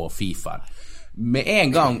tidsramme på FIFA. Med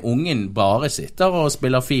en gang ungen bare sitter og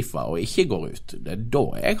spiller FIFA og ikke går ut, det da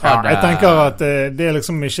jeg hadde... jeg tenker at det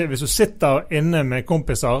liksom ikke... Hvis du sitter inne med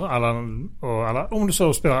kompiser, eller om du så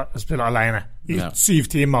spiller alene i 7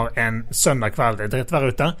 timer en søndag kveld, det drittvær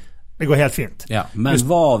ute, det går helt fint. Men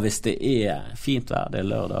hva hvis det fint vær, det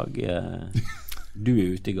lørdag, du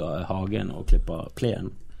ute i hagen og klipper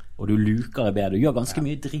plenen, og du luker i bedre, du gjør ganske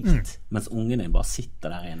mye drit, mens ungen din bare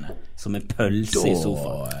sitter der inne som en pølse i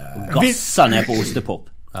sofaen og gasser ned på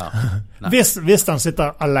ostepop. Hvis han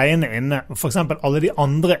sitter alene inne, for eksempel alle de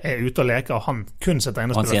andre ute og leker, og han kun sitter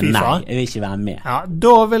inne og spiller FIFA, nei, jeg vil ikke være med.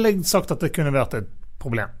 Da vil jeg sagt at det kunne vært et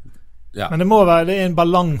problem. Men det en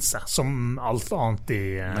balanse som alt annet i...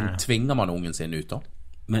 Men tvinger man ungen sin ut da?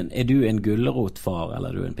 Men du en gullerotfar,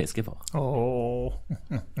 eller du en piskefar?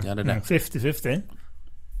 Ja, det 50-50.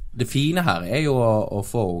 Det fine her jo å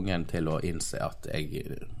få ungen til å innse at jeg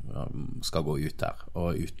skal gå ut her,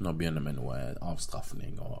 og uten å begynne med noe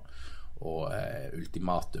avstraffning og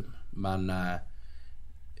ultimatum. Men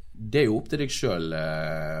det jo opp til deg selv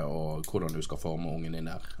og hvordan du skal forme ungen din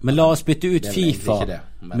der. Men la oss bytte ut FIFA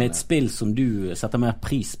med et spill som du setter mer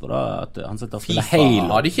pris på da, at han setter og spiller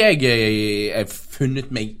Halo. Hadde ikke jeg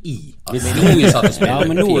funnet meg i at min unge satt og spiller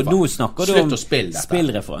men nå snakker du om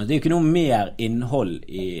spillreferanse. Det jo ikke noe mer innhold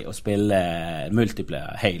i å spille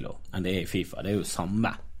multiplayer Halo enn det i FIFA. Det jo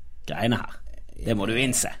samme greiene her. Det må du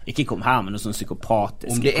innse. Ikke kom her med noe sånn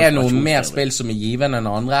psykopatisk. Om det noe mer spill som givende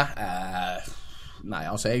enn andre... Nei,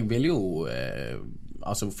 altså jeg vil jo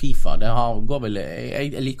altså FIFA, det går vel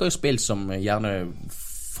jeg liker jo spill som gjerne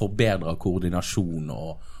forbedrer koordinasjon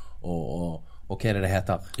og hva det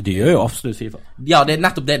heter. Det gjør jo absolutt FIFA. Ja, det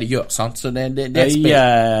nettopp det gjør, sant? Så det et spill.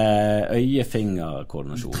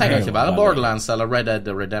 Øye-finger-koordinasjon. Trenger ikke være Borderlands eller Red Dead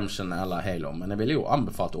Redemption eller Halo, men jeg vil jo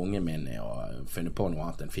anbefale ungen min å finne på noe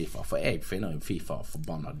annet enn FIFA, for jeg finner jo FIFA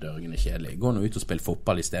forbannet dørgende kjedelig. Gå nå ut og spille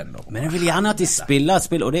fotball i stedet. Men jeg vil gjerne at de spiller et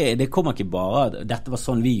spill, og det kommer ikke bare, dette var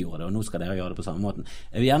sånn vi gjorde det, og nå skal dere gjøre det på samme måten.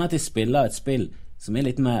 Jeg vil gjerne at de spiller et spill som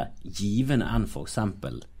litt mer givende enn for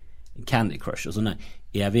eksempel Candy Crush og sånne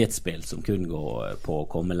evighetsspill som kun går på å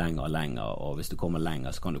komme lenger og lenger, og hvis du kommer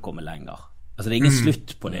lenger så kan du komme lenger. Altså det er ingen slutt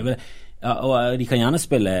på det. Ja, og de kan gjerne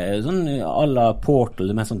spille sånn à la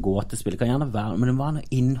Portal, det med sånn gåtespill, det kan gjerne være, men det må være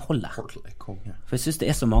noe innholdet. For jeg synes det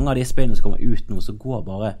er så mange av de spillene som kommer ut nå, så går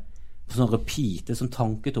bare på sånn repeat, det er sånn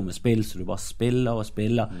tanketomme spill, så du bare spiller og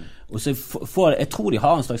spiller. Og så jeg tror de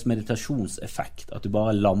har en slags meditasjonseffekt, at du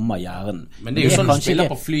bare lammer hjernen. Men det er jo sånn du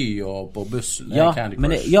spiller på fly og på bussen. Ja,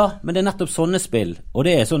 men det er nettopp sånne spill, og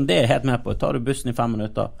det er sånn, det er jeg helt med på. Tar du bussen i 5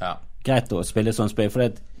 minutter, greit å spille sånn spill, for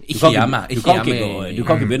du kan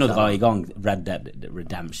ikke begynne å dra i gang Red Dead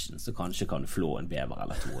Redemption, så kanskje kan du flå en bever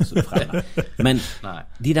eller to, så du fremmer. Men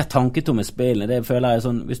de der tanketomme spillene, det føler jeg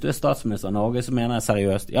sånn, hvis du er statsminister i Norge, så mener jeg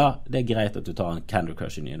seriøst, ja, det er greit at du tar en Candy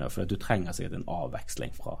Crush i nye, for at du trenger sikkert en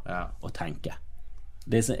avveksling fra å tenke.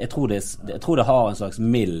 Jeg tror det har en slags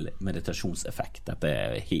mild meditasjonseffekt. Dette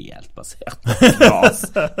er helt basert på glas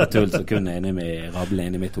og tull som kun er rabler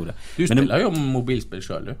inni mitt hode. Du spiller jo mobilspill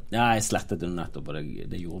selv, du. Ja, jeg slettet det nettopp, og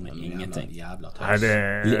det gjorde meg ingenting. Nei,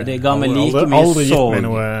 det ga meg like mye sorg.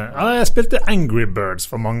 Jeg spilte Angry Birds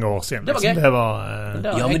for mange år siden. Det var gøy.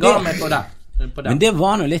 Jeg ga meg på det. Men det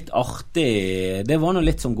var noe litt artig. Det var noe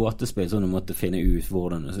litt sånn gåtespill, sånn du måtte finne ut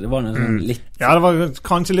hvordan. Så det var noe sånn litt... Ja, det var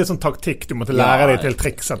kanskje litt sånn taktikk. Du måtte lære deg til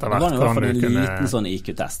triks etter hvert. Det var i hvert fall en liten sånn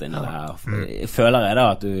IQ-test inni det her. Føler jeg da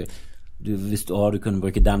at hvis du kunne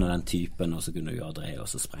bruke den og den typen, og så kunne du gjøre det, og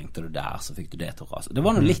så sprengte du der, så fikk du det til å rase. Det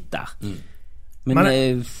var noe litt der. Men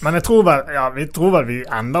jeg tror vel vi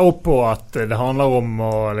ender opp på at det handler om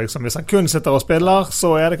å, liksom, hvis han kun sitter og spiller,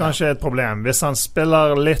 så er det kanskje et problem. Hvis han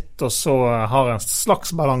spiller litt, og så har en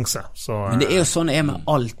slags balanse, så... Men det er jo sånn det er med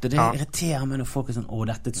alt. Det irriterer meg når folk er sånn,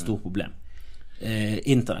 dette er et stort problem.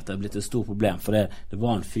 Internett er blitt et stort problem, for det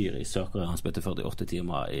var en fyr i Sør-Korea, han spilte 48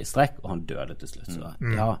 timer i strekk, og han døde til slutt. Så,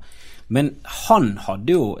 men han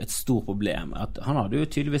hadde jo et stort problem, at han hadde jo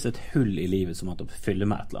tydeligvis et hull i livet som han måtte fylle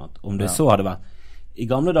med et eller annet. Om det så hadde vært i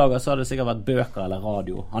gamle dager, så hadde det sikkert vært bøker eller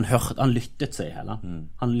radio. Han lyttet seg hele.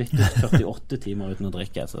 Han lyttet 48 timer uten å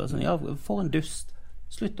drikke. Så sånn, for en dust.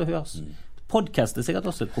 Slutt å høres. Podcast er sikkert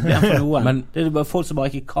også et problem for noen. Men det er bare folk som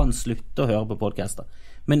bare ikke kan slutte å høre på podcaster.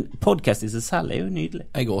 Men podcast i seg selv er jo nydelig.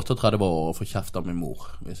 Jeg er 38 år og får kjeft av min mor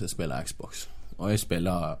hvis jeg spiller Xbox. Og jeg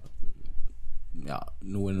spiller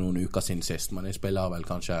noen uker siden sist, men jeg spiller vel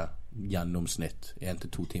kanskje gjennomsnitt 1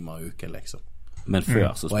 til 2 timer i uken, liksom. Men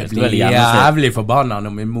før så spilte du vel jævlig forbanna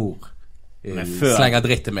når min mor slenger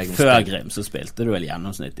dritt til meg. Før Grim så spilte du vel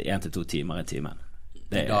gjennomsnitt 1 til 2 timer i timen.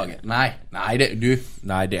 Jeg har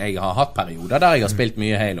hatt perioder der jeg har spilt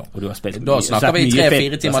mye Halo. Og du har spilt da snakker vi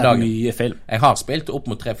 3-4 timer dagen. Jeg har spilt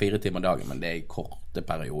opp mot 3-4 timer dagen, men det er i korte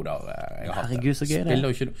perioder jeg har hatt det. Herregud, så gøy det.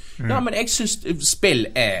 Ja, men jeg synes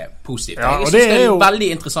spill er positivt. Jeg synes det er en veldig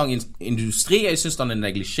interessant industri. Jeg synes den er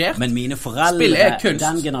neglisjert. Men mine foreldre,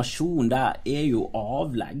 den generasjonen der er jo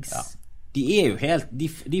avleggs. De er jo helt,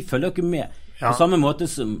 de følger jo ikke med. På samme måte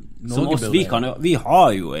som oss, vi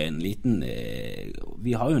har jo en liten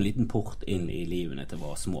port inn i livene til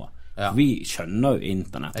våre små. Vi skjønner jo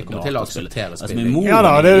internett. Jeg kommer til å akseptere spill.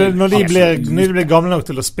 Når de blir gamle nok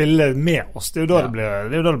til å spille med oss, det er jo da det blir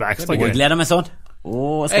ekstra gøy. Jeg gleder meg sånn.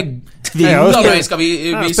 Jeg tvinger når jeg skal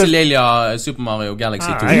vise Lilja Super Mario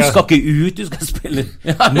Galaxy 2. Du skal ikke ut, du skal spille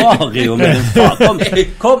Mario med din far.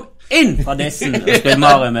 Kom inn fra dissen og spille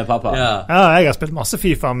Mario med pappa. Jeg har spilt masse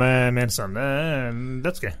FIFA med min sønn.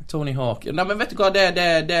 Det er gøy. Tony Hawk. Nei, men vet du hva,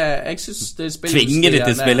 jeg synes det spiller... Tvinger de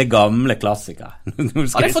til å spille gamle klassikere.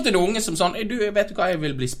 Har jeg fått en unge som sånn, vet du hva, jeg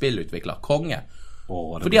vil bli spillutvikler, konge.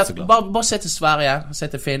 Fordi at, bare se til Sverige, se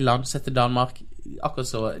til Finland, se til Danmark, akkurat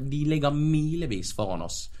så, de ligger milevis foran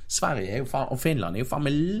oss. Sverige er jo og Finland er jo faen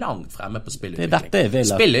meg langt fremme på spillutvikling.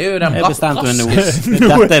 Spill er jo den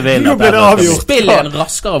Spill er en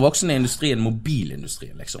raskere voksende industri enn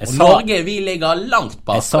mobilindustrien, liksom. Og Norge, vi ligger langt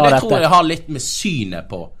bak, og det tror jeg har litt med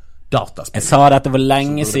synet på dataspill. Jeg sa dette for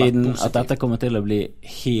lenge siden, at dette kommer til å bli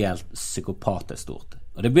helt psykopatisk stort.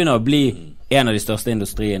 Og det begynner å bli en av de største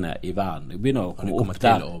industriene i verden. Det begynner å komme opp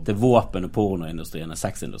der til våpen- og pornoindustrien og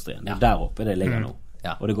sexindustrien. Der oppe det ligger nå.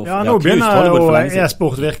 Og det går, nå begynner jo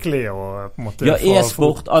e-sport virkelig å på en måte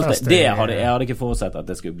e-sport, alt det. Jeg hadde ikke forutsett at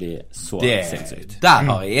det skulle bli så sinnssykt. Der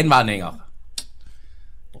har jeg innvendinger.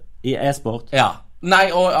 I e-sport? Ja. Nei,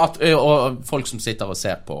 og folk som sitter og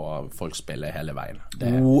ser på folk spille hele veien.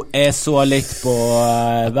 Jeg så litt på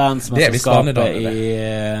verdensmesterskapet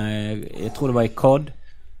jeg tror det var i COD.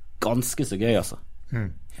 Ganske så gøy, altså.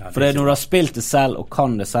 For det er når du har spilt det selv og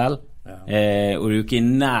kan det selv, og du er ikke i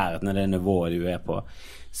nærheten av det nivået du er på,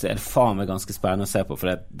 så er det faen meg ganske spennende å se på, for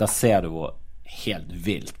da ser du hvor helt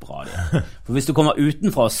vilt bra det. For hvis du kommer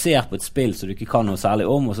utenfra og ser på et spill som du ikke kan noe særlig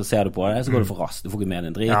om, og så ser du på det, så går du for raskt. Du får ikke med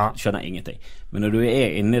en drit, skjønner ingenting. Men når du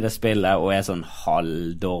inne I det spillet og sånn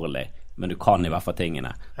halvdårlig, men du kan I hvert fall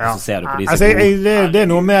tingene, og så ser du på de som det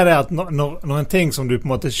noe med det at når en ting som du på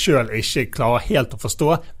en måte selv ikke klarer helt å forstå,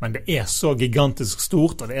 men det så gigantisk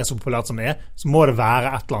stort, og det så populært som det så må det være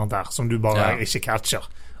et eller annet der som du bare ikke catcher.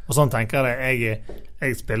 Og sånn tenker jeg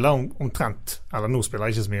jeg spiller omtrent, eller nå spiller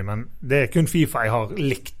jeg ikke så mye, men det kun FIFA jeg har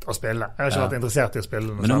likt å spille. Jeg har ikke vært interessert I å spille.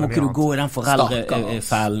 Men nå må ikke du gå I den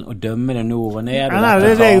foreldrefellen og dømme det nord og ned. Nei,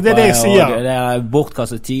 det det jeg sier. Det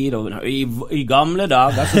bortkastet tid, og I gamle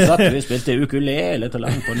dager så satt vi og spilte ukulele til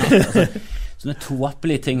langt på natt. Altså, sånne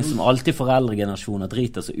tåpelige ting som alltid foreldregenerasjoner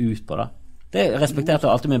driter seg ut på da. Det respekterte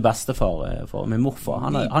alltid min bestefar for min morfar.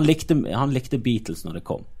 Han likte Beatles når det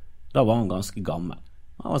kom. Da var han ganske gammel.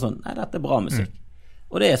 Han var sånn, nei, dette bra musikk.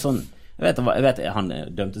 Og det sånn, jeg vet han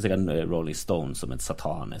dømte sikkert Rolling Stones som et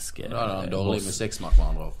satanisk det en dårlig musikksmak med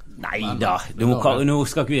andre ord. Neida, nå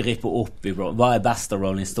skal ikke vi rippe opp I hva best av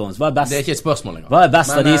Rolling Stones? Det ikke et spørsmål engang. Hva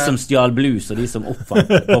best av de som stjal blues og de som oppfant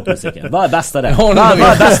popmusikken? Hva best av det?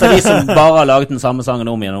 Hva best av de som bare har laget den samme sangen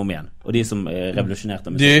om igjen og de som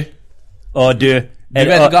revolusjonerte musikk? Vet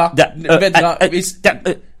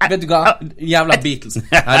du hva? Jævla Beatles.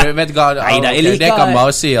 Vet du hva? Det kan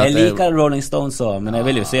bare si at jeg liker Rolling Stones også, men jeg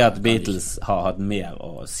vil jo si at Beatles har hatt mer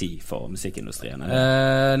å si for musikkindustrien.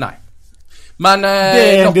 Nei. Men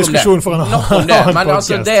det en diskusjon for en annen men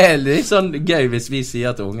altså, det litt sånn gøy hvis vi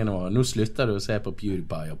sier til ungene våre, nå slutter du å se på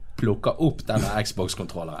PewDiePie og plukker opp denne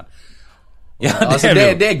Xbox-kontrolleren. Altså,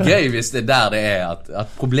 det gøy hvis det der det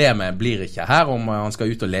at problemet blir ikke her om han skal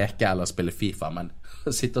ut og leke eller spille FIFA, men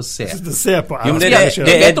sitte og se. På jo, men det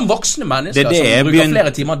vet om voksne mennesker som bruker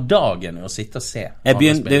flere timer dagen å sitte og se.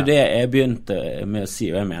 Det det jeg begynte med å si,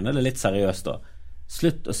 og jeg mener det litt seriøst da.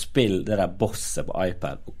 Slutt å spille det der bosset på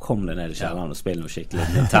iPad og kom deg ned I kjelleren og spille noe skikkelig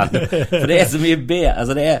Nintendo. For det så mye bedre,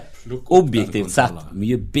 altså det objektivt sett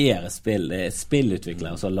mye bedre spill. Det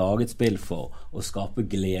spillutviklere som har laget spill for å skape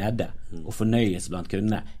glede og fornøyelse blant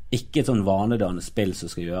kundene. Ikke et sånn vanedannende spill som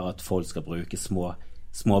skal gjøre at folk skal bruke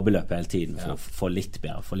småbeløp hele tiden for å få litt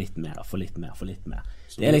bedre, få litt mer.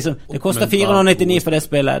 Det liksom, det koster 499 for det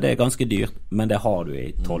spillet, det ganske dyrt, men det har du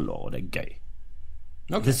I 12 år, og det gøy.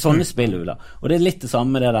 Okay. Det sånne spill du da. Og det litt det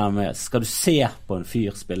samme det der med, skal du se på en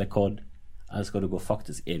fyr spille kod, eller skal du gå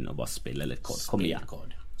faktisk inn og bare spille litt kod? Kom igjen.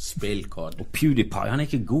 Spill kod. Og PewDiePie, han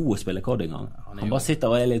ikke god å spille kod engang. Han bare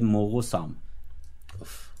sitter og litt morosam.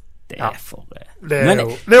 Det for det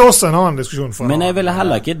det også en annen diskusjon for men jeg ville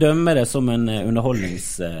heller ikke dømme det som en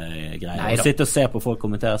underholdningsgreie å sitte og se på folk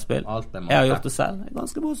kommentere spill jeg har gjort det selv, det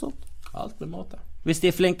ganske morsomt alt med måte hvis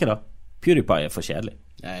de flinke da PewDiePie for kjedelig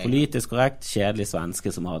politisk korrekt, kjedelig svenske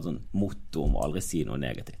som har et sånn motto om å aldri si noe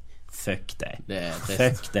negativt fuck deg det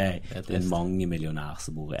en mange millionær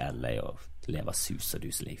som bor I LA og lever sus og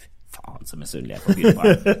dus liv faen som sunnlig på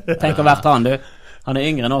PewDiePie tenk å vært han du han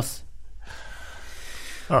yngre enn oss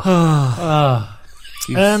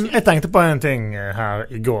jeg tenkte på en ting her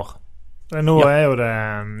I går nå jo det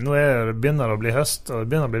begynner det å bli høst og det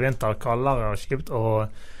begynner å bli vinter kaldere og kjipt og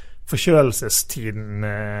forkjølelsestiden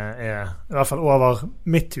I hvert fall over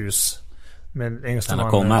mitt hus min yngste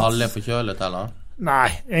mann alle forkjølet eller?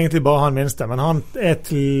 Nei, egentlig bare han minste men han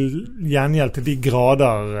til gjengjeld til de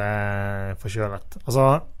grader forkjølet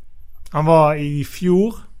altså han var I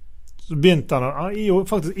fjor så begynte han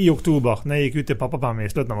faktisk I oktober når jeg gikk ut I pappaperm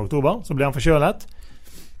I slutten av oktober så ble han forkjølet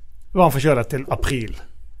var han forkjølet til april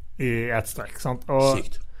I et strekk sant? Og,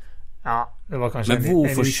 sykt ja, det var kanskje men hvor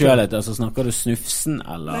forkjølet altså snakker du snufsen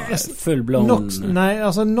eller fullblån nei,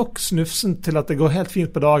 altså nok snufsen til at det går helt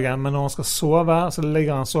fint på dagen men når han skal sove så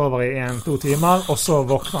ligger han sover I 1-2 timer og så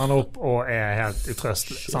våkner han opp og helt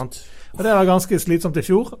utrøstelig sant? Og det var ganske slitsomt I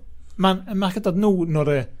fjor men jeg merket at nå når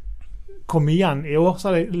det kom igjen I år, så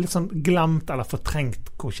hadde jeg litt sånn glemt eller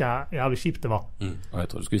fortrengt hvor jævlig kjipt det var. Og jeg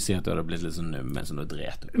tror du skulle si at du hadde blitt litt sånn nummen som du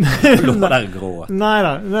dret. Lå der grå.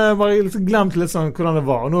 Neida, jeg bare liksom glemt litt sånn hvordan det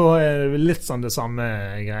var. Og nå det litt sånn det samme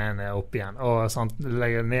greiene opp igjen. Og sånn,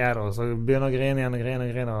 legger ned, og så begynner å grine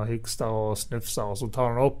og hykster og snufser, og så tar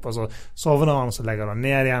han opp, og så sovner han, og så legger han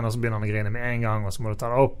ned igjen, og så begynner han å grine med en gang, og så må du ta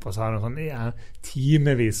det opp, og så har du en sånn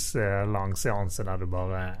timevis lang seanse der du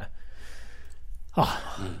bare...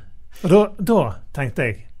 Og da tenkte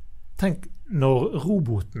jeg tenk når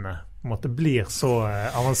robotene på en måte blir så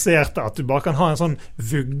avanserte at du bare kan ha en sånn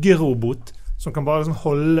vuggerobot som kan bare liksom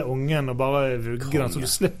holde ungen og bare vugge den så du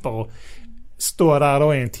slipper å stå der da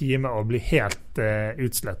i en time og bli helt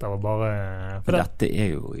utslett av å bare... For dette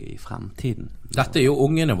jo i fremtiden. Dette jo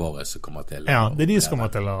ungene våre som kommer til Ja, det de som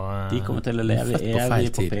kommer til å... De kommer til å leve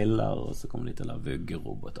evig på tid. piller, og så kommer de til å ha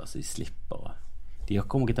vuggeroboter, så de slipper. De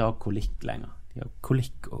kommer ikke til å ha kolikk lenger. De har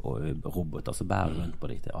kolikk og roboter som bærer rundt på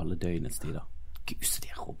dem til alle døgnets tider. Gud, så de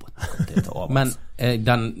robotene kommer til å ta over. Men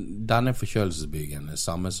denne forkjølelsesbygen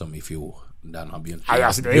samme som i fjor. Den har begynt. Nei,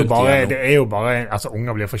 altså, det jo bare altså,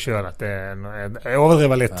 unger blir forkjølet. Jeg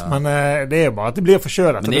overdriver litt, men det jo bare at de blir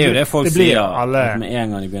forkjølet. Men det jo det folk sier, alle... at med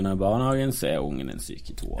en gang de begynner i barnehagen, så ungen en syk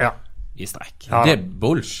i 2 år. Ja. I strekk. Ja. Det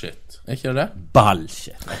bullshit, ikke det?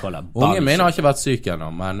 Bullshit. Jeg kaller det bullshit. Ungen min har ikke vært syk ennå,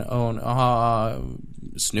 men hun har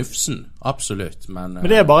snufsen, absolutt. Men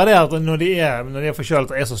det bare det at når de er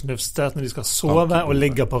forkjølet og så snufsete, at når de skal sove og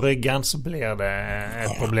ligger på ryggen, så blir det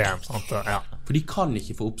et problem. Sant? Ja. For de kan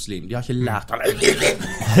ikke få oppslim. De har ikke lært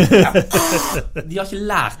De har ikke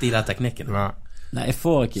lært de der teknikkene. Nei, jeg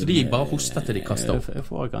får ikke... Så de bare hoster til de kaster opp. Jeg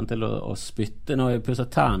får ikke han til å spytte. Når jeg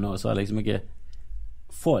pusser tærne, så har jeg liksom ikke...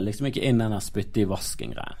 Får liksom ikke inn denne spytte i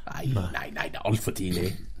vasken-greien. Nei, det alt for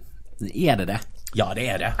tidlig. Det det? Ja, det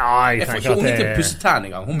det. Ja, jeg får ikke ungen til å pusse tærne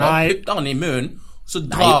engang. Hun bare putter den i munnen, så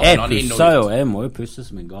drar Nei, han inn og pusser jo. Jeg må jo pusse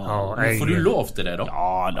som en gal. Ja, får du lov til det da?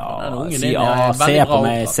 Ja da. Si se på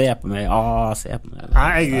meg. Se på meg.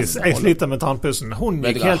 Nei, jeg sliter med tannpussen. Hun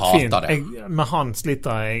gikk helt fint. Med han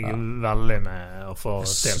sliter jeg veldig med å få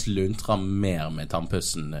til. Jeg sluntrer mer med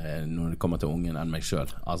tannpussen når det kommer til ungen enn meg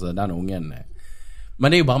selv. Altså, den ungen... Men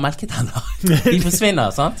det jo bare melketenner. De forsvinner,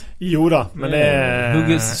 sant? Jo da, men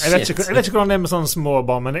jeg vet ikke hvordan det med sånne små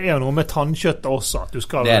barn, men det jo noe med tannkjøtt også, at du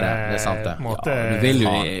skal... Det er sant det. Ja,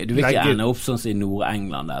 du vil ikke ende opp sånn som i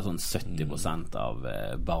Nord-England, der sånn 70% av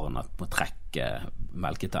barna må trekke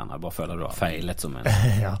melketenner. Jeg bare føler du har feilet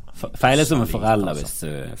som en forelder hvis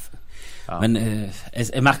du... Men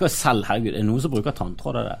jeg merker jo selv, herregud, det noen som bruker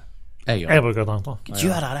tanntråd av det? Jeg bruker tanntråd.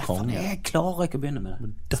 Gjør det? Jeg klarer ikke å begynne med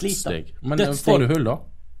det. Sliter. Men får du hull da?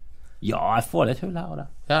 Ja, jeg får litt hull her og der.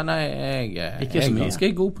 Ja, nei, jeg er ganske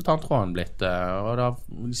god på tanntråden blitt, og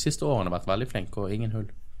de siste årene har vært veldig flink, og ingen hull.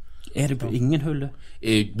 Det ingen hull?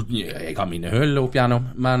 Jeg har mine hull opp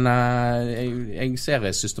igjennom, men jeg ser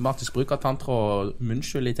systematisk bruk av tanntråd og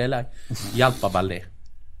munnskyld i tillegg. Hjelper veldig.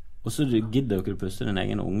 Og så gidder jo ikke du pusse din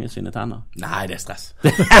egen unge sine tenner. Nei, det stress.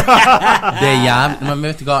 Det jævlig. Men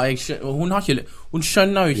vet du hva, hun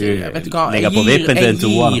skjønner jo ikke. Vet du hva, jeg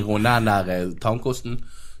gir hun den der tannkosten,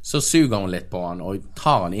 så suger hun litt på han og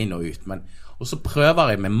tar han inn og ut. Og så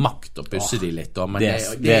prøver jeg med makt å pusse de litt. Men det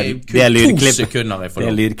kun 2 sekunder jeg får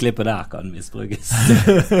lov. Det lydklippet der kan misbrukes.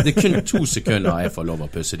 Det kun 2 sekunder jeg får lov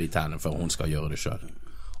å pusse de tennene før hun skal gjøre det selv.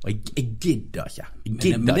 Og jeg gidder ikke. Jeg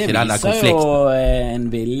gidder ikke den der konflikten. Men det viser jo en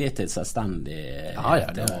vilje til selvstendig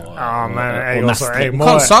Hun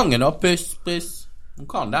kan sangen og puss. Hun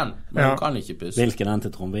kan den, men hun kan ikke puss. Hvilken den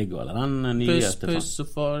til Trond-Viggo, eller den nye? Puss og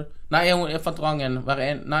for... Nei, Fantorangen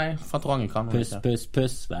Fantorangen kan hun ikke.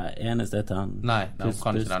 Puss, hver eneste tann. Nei, hun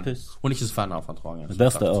kan ikke den. Hun ikke så fan av Fantorangen.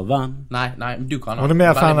 Børste og vann. Nei, du kan hun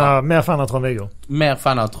mer fan av Trond-Viggo. Mer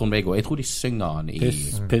fan av Trond-Viggo. Jeg tror de synger han i...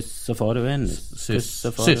 Puss, så får du en puss,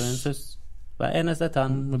 så får du en suss. Hver eneste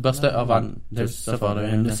tann. Børste og vann. Puss, så får du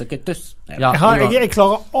en tuss. Jeg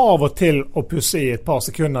klarer av og til å pusse i et par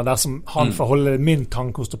sekunder dersom han får holde min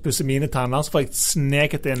tannkost og pusse mine tenner, så får jeg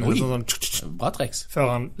sneket inn sånn bra triks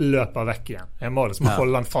før han løper vekk igjen. Jeg må liksom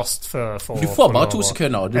holde han fast for du får bare 2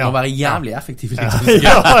 sekunder, og du må være jævlig effektiv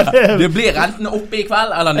det blir enten oppe i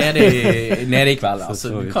kveld eller nede i kveld.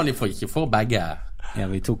 Altså, du kan ikke få begge. Ja,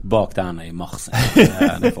 vi tok bak den i mars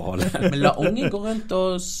det forholdet. Men la ungen gå rundt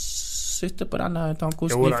og sitte på denne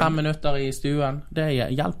tannkosten i 5 minutter i stuen. Det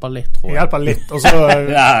hjelper litt, tror jeg. Det hjelper litt, og så...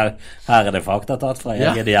 her det fakta tatt fra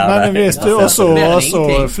eget hjerte. Men hvis du også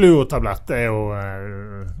fluortablett jo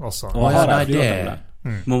også... Må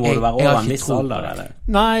du være over en viss alder, eller?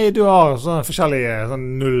 Nei, du har sånne forskjellige sånn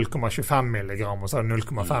 0,25 milligram, og så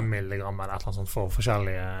 0,5 milligram, eller et eller annet sånt for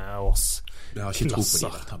forskjellige års. Jeg har ikke tro på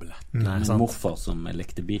de tablettene. Min morfar som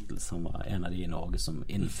likte Beatles, han var en av de i Norge som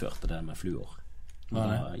innførte det med fluor.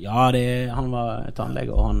 Ja, han var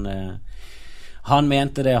tannlege, og han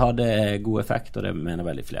mente det hadde god effekt, og det mener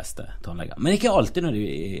vel de fleste tannleger. Men ikke alltid når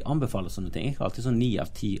de anbefaler sånne ting. Ikke alltid sånn 9 av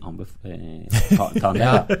 10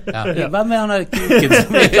 tannleger. Hvem han kuken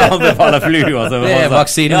som ikke anbefaler fluor? Det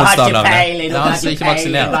vaksinemotstanderne. Du har ikke feil, du har ikke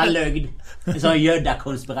feil, det var løgn. Sånn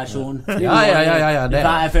jødda-konspirasjon. Ja, det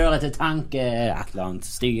fører til tanke, et eller annet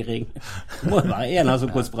styring. Det må være en av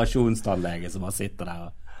sånne konspirasjonstannleger som har sittet der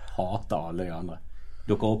og hater alle de andre.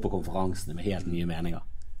 Dukker opp på konferansene med helt nye meninger.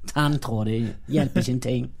 Tanntråd hjelper ikke en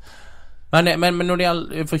ting. Men når det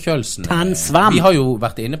gjelder forkjølelsen, vi har jo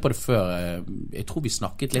vært inne på det før. Jeg tror vi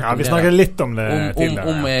snakket litt om det. Ja, vi snakket litt om det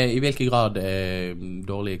tidligere. Om i hvilken grad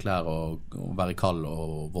dårlige klær og være kald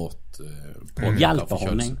og våt hjelper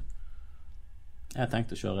honning. Jeg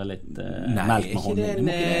tenkte å kjøre litt melk med honning.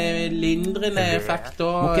 Nei, ikke det en lindrende effekt?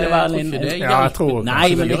 Må ikke det være lindrende? Ja, jeg tror. Nei,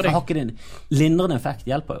 men jeg har ikke det. Lindrende effekt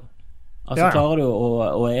hjelper jo. Altså klarer du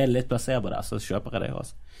å litt plassere der, så kjøper jeg det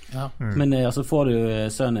også. Ja. Men altså får du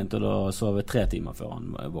sønnen din til å sove 3 timer før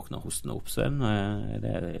han våkner hostende opp, så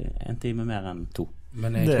det 1 time mer enn 2.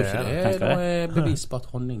 Men jeg tror ikke det noe bevis på at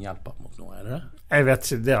honning hjelper mot noe, det? Jeg vet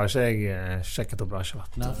ikke, det har ikke jeg sjekket opp, det har ikke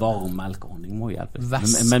vært. Varm melk og honning må hjelpe.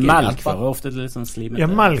 Men melk fører ofte litt sånn slimete. Ja,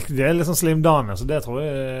 melk, det litt sånn slimdane, så det tror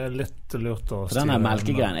jeg litt lurt å styre. For denne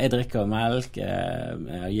melkegreien, jeg drikker melk,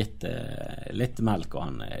 jeg har gitt litt melk, og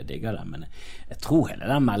han digger det, men jeg tror hele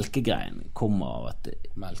den melkegreien kommer av at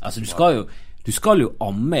altså du skal jo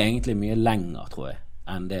amme egentlig mye lenger, tror jeg,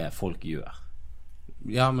 enn det folk gjør.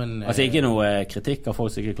 Ja, men altså ikke noe kritikk av folk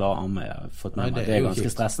som ikke klarer å amme. Jeg har fått med meg det ganske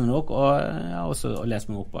stressende nok, og jeg har også lest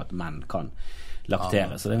meg opp på at menn kan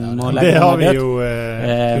laktere, så det må legge. Det har vi jo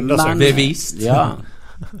bevist. Ja.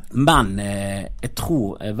 Men jeg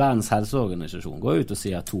tror Verdens helseorganisasjon går ut og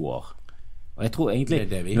sier 2 år. Og jeg tror egentlig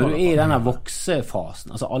når du i denne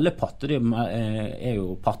voksefasen, altså alle patter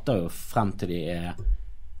patter jo frem til de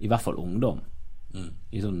i hvert fall ungdom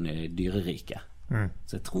i sånn dyrerike.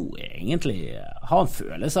 Så jeg tror egentlig har en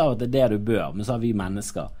følelse av at det du bør, men så har vi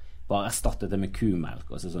mennesker bare erstattet det med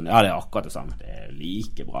kumelk og så sånn, ja det akkurat det samme, det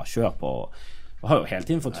like bra, kjør på. Vi har jo hele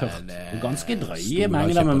tiden fått hørt ganske drøye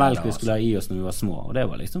mengder med melk vi skulle ha i oss når vi var små, og det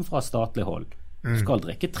var liksom fra statlig hold. Du skal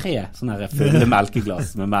drikke 3 sånne fulle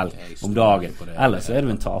melkeglass med melk om dagen, ellers så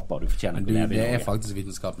du en taper, du fortjener å leve i Norge. Det faktisk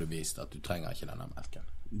vitenskapelig vist at du trenger ikke denne melken.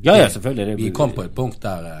 Ja, selvfølgelig. Vi kom på et punkt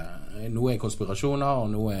der noe konspirasjoner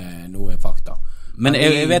og noe fakta. Men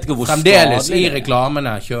jeg vet ikke hvor fremdeles i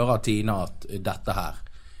reklamene kjører Tina at dette her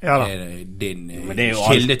din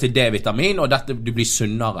kilde til D-vitamin, og dette, du blir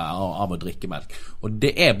sunnere av å drikke melk. Og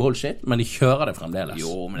det bullshit, men de kjører det fremdeles.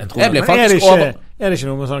 Jo, men jeg tror er det ikke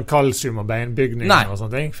noe med sånn kalsium og beinbygning og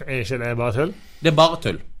sånne ting? Er ikke det bare tull? Det bare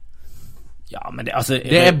tull. Ja, men det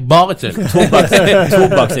bare tull.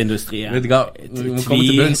 Tobakksindustrien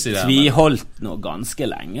tviholdt nå ganske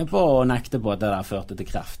lenge på å nekte på at det der førte til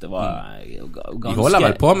kreft. Det var de holder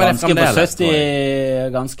vel på med det fremdeles.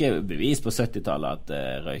 Ganske bevis på 70-tallet at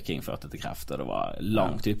røyking førte til kreft, og det var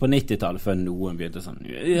langt ut på 90-tallet før noen begynte sånn,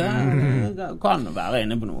 det kan være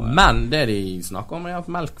inne på noe. Men det de snakker om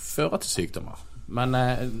at melk fører til sykdommer. Men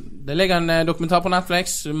det ligger en dokumentar på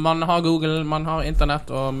Netflix. Man har Google, man har internett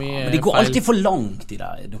og mye men de går alltid for langt, de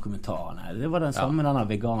der dokumentarene. Det var den samme denne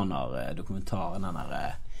veganer-dokumentaren, den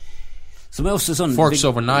der som også sånn Forks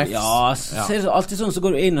over knives. Ja, så er det alltid sånn, så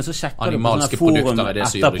går du inn og så sjekker animalske du på sånne forum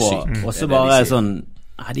etterpå, og så bare sånn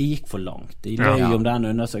nei, de gikk for langt. De løy om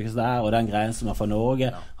den undersøkelsen der, og den greien som var fra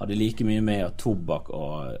Norge hadde like mye med at tobakk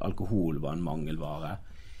og alkohol var en mangelvare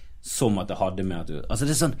som at det hadde med at du altså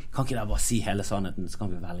det sånn, kan ikke dere bare si hele sannheten, så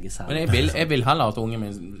kan vi velge selv. Men jeg vil heller at unge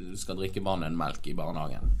min skal drikke vann enn melk i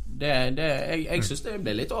barnehagen. Jeg synes det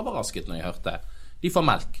ble litt overrasket når jeg hørte de får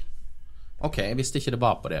melk. Ok, jeg visste ikke det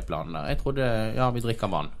var på det planen der. Jeg trodde, vi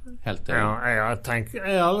drikker vann helt til. Ja,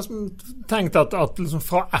 jeg har liksom tenkt at liksom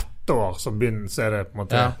fra 1 år så er det på en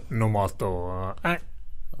måte normalt å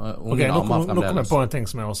ok, nå kommer jeg på en ting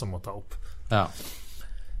som jeg også må ta opp. Ja.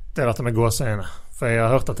 Det dette med gåseøyne. For jeg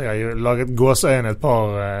har hørt at jeg har laget gåseøyne et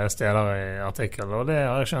par steder i artikkel, og det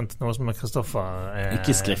har jeg skjønt noe som med Kristoffer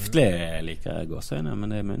ikke skriftlig liker gåseøyne,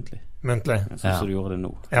 men det er muntlig. Muntlig? Jeg synes du gjorde det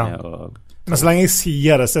nå. Ja. Men så lenge jeg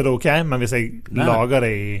sier det, så er det ok, men hvis jeg lager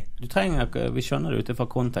det i du trenger ikke, vi skjønner det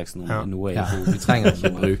utenfor konteksten noe du trenger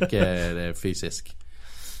ikke bruke det fysisk.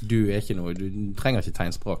 Du trenger ikke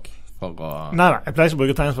tegnspråk for å Nei, jeg pleier ikke å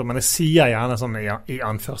bruke tegnspråk, men jeg sier gjerne sånn i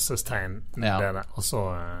anførselstegn det, og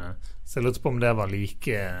så jeg lurte på om det var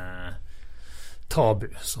like tabu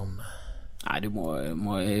som nei, du må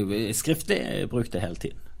skriftlig bruke det hele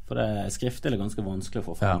tiden, for det skriftlig er ganske vanskelig å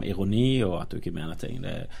få frem ironi og at du ikke mener ting.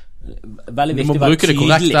 Det veldig viktig å være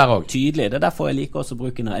tydelig. Det er derfor jeg liker også å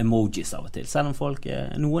bruke emojis av og til, selv om folk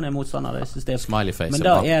noen er motstandere, jeg synes det smiley face, men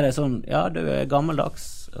da er det sånn, du er gammeldags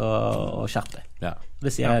og skjerp deg.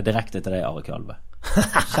 Det sier jeg direkte til deg, Are Kalve.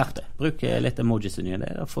 Skjerp deg, bruk litt emojis i nye,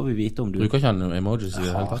 da får vi vite om du bruker ikke han emojis i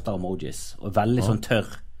det hele tatt. Hater emojis, og veldig sånn tørr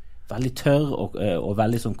og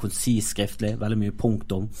veldig sånn konsis skriftlig, veldig mye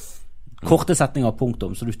punktum, korte setninger av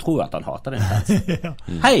punktum, så du tror at han hater det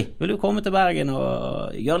Hei, vil du komme til Bergen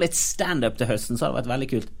og gjøre litt stand-up til høsten, så hadde det vært veldig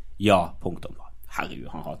kult. Ja, punktum. herregud,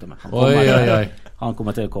 han hater meg. Han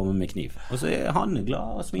kommer til å komme med kniv. Og så han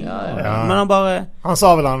glad og smiler. Men han bare... Han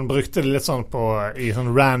sa vel han brukte det litt sånn i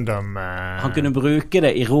sånn random... Han kunne bruke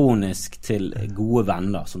det ironisk til gode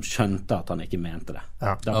venner som skjønte at han ikke mente det.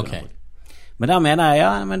 Ja, ok. Men der mener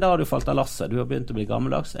jeg, men da har du falt av lasset. Du har begynt å bli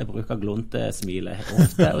gammeldags. Jeg bruker glonte-smilet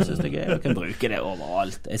ofte, og synes det er gøy. Jeg kan bruke det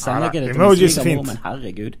overalt. Jeg sender ikke det til min svigermor, men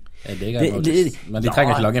herregud. Jeg digger emojis. Men de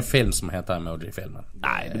trenger ikke lage en film som heter Emoji-filmen.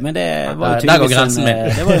 Nei, men det var jo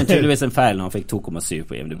tydeligvis en feil når han fikk 2,7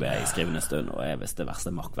 på IMDb i skrivende stund, og jeg visste det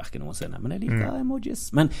verste makkverket noensinne. Men jeg liker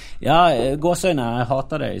emojis. Men ja, gåsøyne, jeg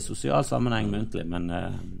hater det i sosial sammenheng muntlig, men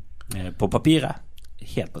på papiret,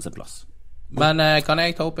 helt på sin plass. Men kan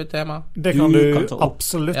jeg ta opp et tema? Det kan du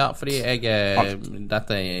absolutt. Ja, fordi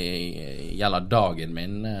dette gjelder dagen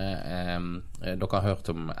min. Dere har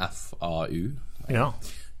hørt om FAU. Ja.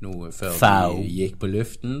 Nå før vi gikk på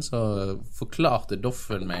luften, så forklarte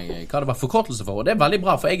Doffen meg hva det var forkortelse for, og det er veldig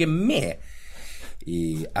bra, for jeg er med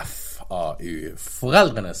i FAU,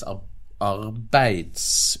 Foreldrenes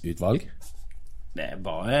arbeidsutvalg. Det er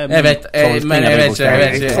bare jeg vet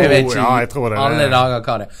ikke alle dager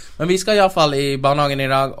hva det er. Men vi skal i hvert fall i barnehagen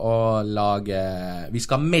i dag og vi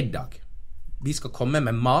skal ha middag. Vi skal komme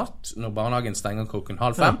med mat når barnehagen stenger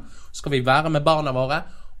 4:30. Så skal vi være med barna våre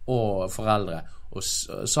og foreldre. Og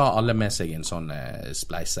så har alle med seg en sånn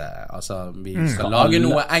spleise. Altså vi skal lage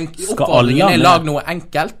noe enkelt. Oppfordringen lag noe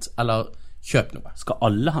enkelt, eller kjøp noe. Skal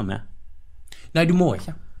alle ha med? Nei, du må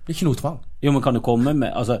ikke. Det er ikke noe tvang. Jo, men kan du komme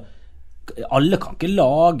med, altså alle kan ikke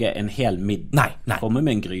lage en hel middag. Nei. Komme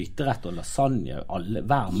med en gryterett og lasagne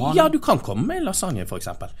hver mann. Ja, du kan komme med lasagne for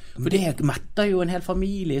eksempel. For det metter jo en hel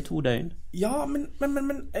familie i 2 døgn. Ja, men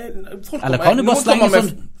folk eller kan du bare slenge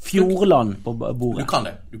sånn Fjordland på bordet?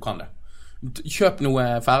 Du kan det. Kjøp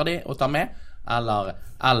noe ferdig og ta med, eller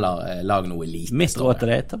lag noe lite. Mitt råd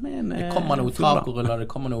til det, ta med en det kommer noe tacoruller, det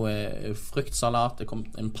kommer noe fruktsalat, det kommer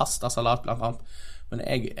en pastasalat blant annet. Men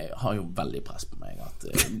jeg har jo veldig press på meg at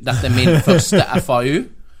dette er min første FAU,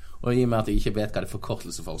 og i og med at jeg ikke vet hva det er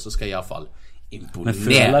forkortelse for, så skal jeg i hvert fall imponere. Men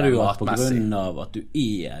føler du at på grunn av at du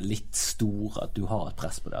er litt stor, at du har et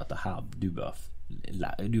press på det, at her, du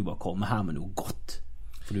bør komme her med noe godt,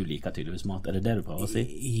 for du liker tydeligvis mat? Er det det du prøver å si?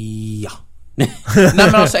 Ja. Nei,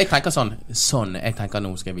 men altså, jeg tenker jeg tenker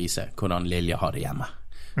nå skal jeg vise hvordan Lilja har det hjemme,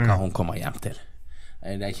 hva hun kommer hjem til.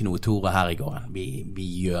 Det er ikke noe Tore her i gården. Vi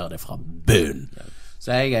gjør det fra bunnen.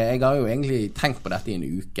 Så jeg har jo egentlig tenkt på dette i en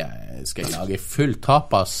uke. Skal jeg lage full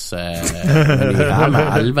tapas her med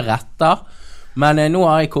 11 retter. Men nå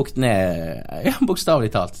har jeg kokt ned bokstavelig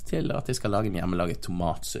talt til at jeg skal lage en hjemmelaget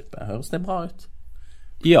tomatsuppe. Høres det bra ut?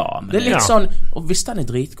 Ja, men det er litt sånn, og hvis den er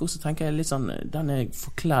dritgod, så tenker jeg litt sånn, den er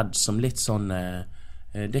forkledd som litt sånn,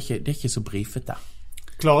 det er ikke så brifete.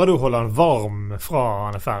 Klarer du å holde den varm fra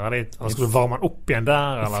han er ferdig? Eller skal du varme den opp igjen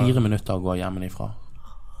der? Eller? 4 minutter å gå hjemmefra.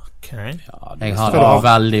 Okay. Ja, jeg har det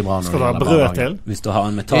veldig bra. Skal du ha brød til? Hvis du har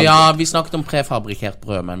en metall. Ja, vi snakket om prefabrikert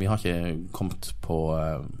brød, men vi har ikke kommet på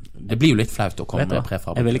det blir jo litt flaut å komme med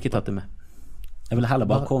prefabrikert. Jeg ville ikke tatt det med. Jeg ville heller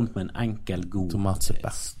bare kommet med en enkel, god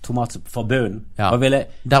tomatsuppe fra bunnen. Ja,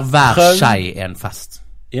 der hver skei er en fest.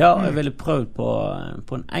 Ja, jeg ville prøvd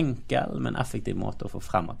på en enkel, men effektiv måte å få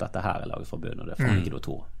frem at dette her er laget fra bunnen, og det får ikke noe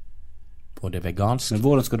Tore. Og det er vegansk. Men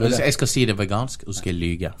hvordan skal du det? Jeg skal si det er vegansk, og så skal jeg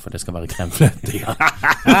lyge, for det skal være kremfløte i den.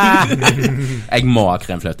 Jeg må ha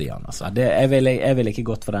kremfløte i den, altså. Jeg vil ikke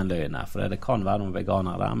gått for den løgnen her, for det kan være noen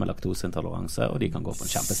veganere der med laktoseintoleranse, og de kan gå på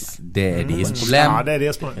en kjempesmell. Det er deres problem. Ja, det er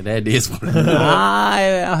deres problem. Nei,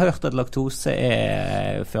 jeg har hørt at laktose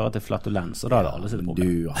fører til flatulens, og da er det alle sitt problem.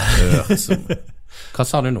 Du har hørt som... Hva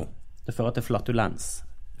sa du nå? Det fører til flatulens.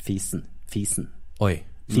 Fisen. Oi,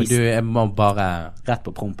 men du, jeg må bare... Rett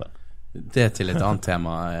på prompen. Det til et annet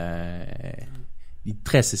tema. De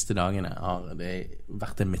 3 siste dagene har det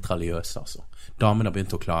vært en mitraljøs, altså. Damen har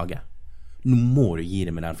begynt å klage. Nå må du gi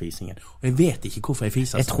det med den fisingen. Og jeg vet ikke hvorfor jeg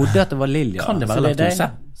fiser. Jeg trodde at det var Lilja. Kan det være laktose?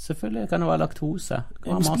 Selvfølgelig kan det være laktose.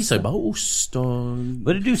 Vi spiser jo bare ost og... Hva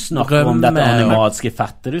er det du snakker om dette animalske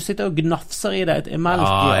fettet? Du sitter og gnafser i deg melk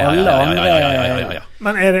i alle andre...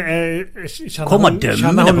 Men kom og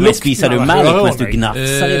dømme det på meg. Spiser du melk mens du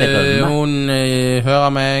gnafser i deg rømme? Hun hører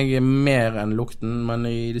meg mer enn lukten, men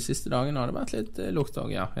i de siste dagene har det vært litt lukt også,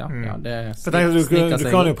 ja. Du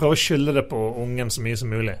kan jo prøve å skylde det på ungen så mye som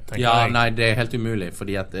mulig. Ja, nei, det er helt umulig,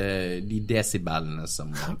 fordi at de decibelene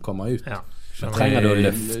som kommer ut... Så trenger du å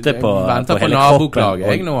løfte på hele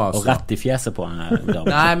kroppen og rett i fjeset på henne.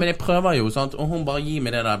 Nei, men jeg prøver jo, sant? Og hun bare gir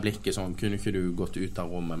meg det der blikket sånn, kunne ikke du gått ut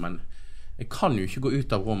av rommet? Men jeg kan jo ikke gå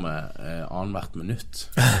ut av rommet annethvert minutt.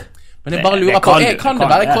 Men jeg bare lurer på, kan det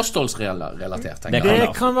være kostholdsrelatert? Det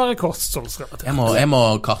kan være kostholdsrelatert. Jeg må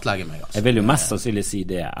kartlegge meg, altså. Jeg vil jo mest sannsynlig si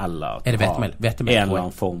det, eller det vetemel, en eller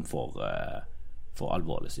annen form for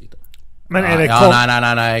alvorlig sykdom. Men er det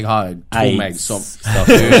nei, jeg har, tro meg, som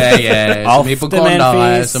hypokonder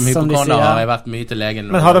har jeg vært mye til legen.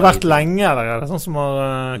 Men har det vært lenge, eller er det sånn som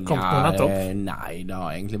har kommet noe nettopp? Nei, det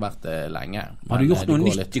har egentlig vært lenge. Har du gjort noe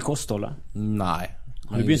nytt i kostholdet? Nei.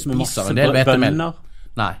 Har du begynt med masse bønner?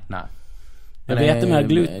 Nei. Vetemel,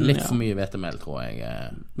 gluten, litt for mye vetemel, tror jeg.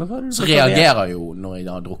 Så reagerer jo når jeg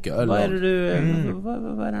har drukket øl. Hva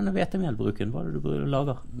er denne vetemelbruken? Hva er det du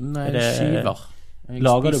lager? Nei, skiver. Jeg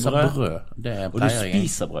lager spiser brød. Det og du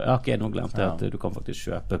spiser brød? Ja, ok, nå glemte jeg at du kan faktisk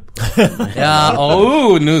kjøpe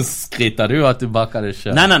brød. Nå skryter du at du baker det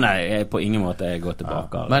selv. Nei, på ingen måte jeg går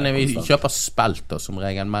tilbake. Men vi kjøper spelt da, som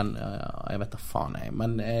regel, men jeg vet da faen jeg.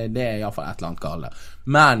 Men det er i hvert fall et eller annet gale.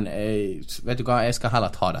 Men, vet du hva, jeg skal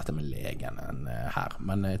heller ta dette med legen enn her.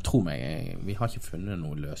 Men tro meg, vi har ikke funnet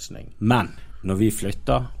noen løsning. Men, når vi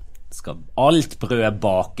flytter, skal alt brød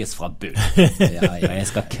bakes fra bunn. Jeg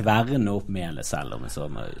skal kverne opp melet selv om jeg så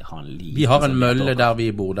må ha en liten. Vi har en mølle der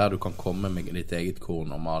vi bor, der du kan komme med ditt eget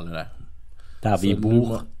korn og male det. Der vi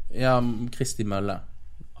bor? Ja, Kristi mølle.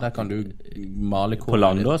 Der kan du male korn. På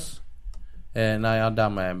Landås? Nei, ja, der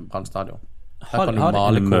med Brandstadion. Der kan du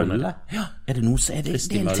male mølle? Ja, er det noe så er det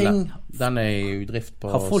en ting? Den er i drift på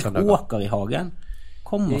søndag. Har folk åker i hagen?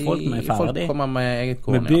 Kommer folk med ferdig? Folk kommer med eget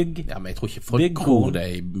korn, med bygg? Ja, men jeg tror ikke folk gror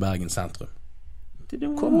det i Bergen sentrum.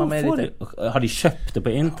 Har de kjøpt det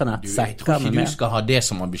på internett? Jeg tror ikke du skal ha det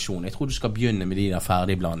som ambisjon. Jeg tror du skal begynne med de der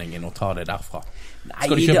ferdigblandingene og ta det derfra.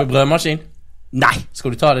 Skal du kjøpe brødmaskin? Nei.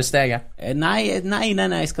 Skal du ta det steget? Nei,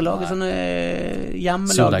 jeg skal lage sånne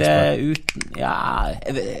hjemmelagde uten. Ja,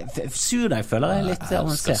 surdeig føler jeg litt avansert.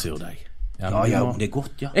 Jeg elsker surdeig. Ja, det er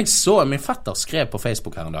godt, ja. Jeg så min fetter skrev på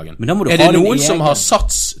Facebook her en dagen. Er det noen som har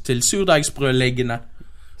sats til surdeigsbrød liggende?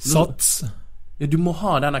 Sats? Ja, du må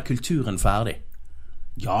ha denne kulturen ferdig.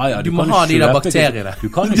 Ja, du må ha de der bakteriene. Du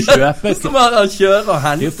kan jo kjøpe som bare kjøre og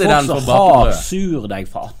hente den for bakebrød. Det er folk som har surdeig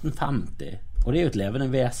fra 1850, og det er jo et levende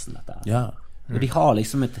vesen dette. Ja. Og de har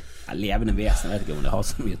liksom et levende vesen, jeg vet ikke om de har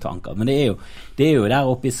så mye tanker, men det er jo der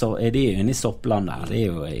oppe det er jo inne i soppland der, det er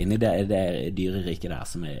jo inne i det dyreriket der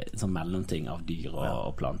som er sånn mellomting av dyr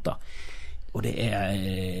og planter. Og det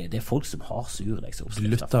er folk som har surdeigsopskrifter.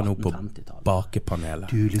 Du lytter nå på bakepanelet.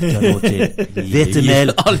 Du lytter nå til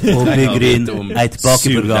Vetemel og Byggryn, et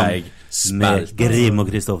bakeprogram med Grim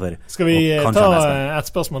og Kristoffer. Skal vi ta et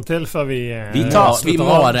spørsmål til før vi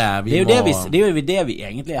må det. Det er jo det vi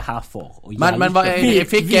egentlig er her for. Men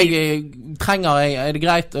er det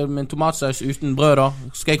greit med tomatsaus uten brød da?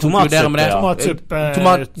 Skal jeg konkludere med det? Tomatsuppe uten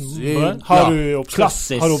brød. Har du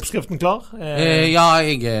oppskriften klar? Ja,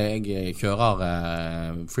 jeg kjører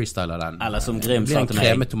freestyler den. Eller som Grim sa til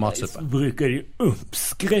meg, tomatsuppe. Bruker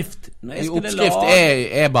oppskrift? Oppskrift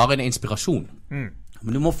er bare en inspirasjon.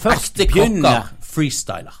 Men du må først begynne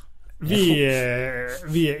freestyler. Vi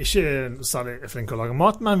er ikke særlig flinke å lage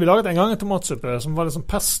mat, men vi laget en gang en tomatsuppe som var litt sånn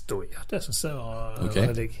pesto i. Det synes jeg var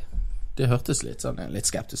veldig digg. Det hørtes litt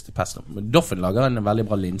skeptisk til pesto. Men Doffen lager en veldig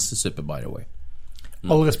bra linsesuppe, by the way.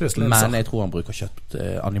 Aldri spist linser. Men jeg tror han bruker kjøpt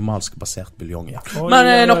animalsk basert buljong. Ja.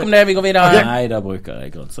 Men nok om det, vi går videre. Okay. Nei, da bruker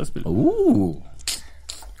jeg grønnsaksbuljong.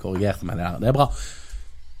 Korrigerte meg der. Det er bra.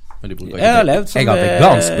 Jeg har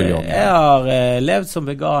levd som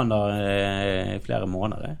veganer i flere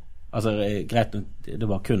måneder. Altså, greit, det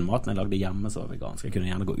var kun maten jeg lagde hjemme som var vegansk. Jeg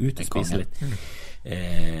kunne gjerne gå ut og spise litt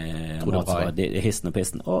mat som var hissen og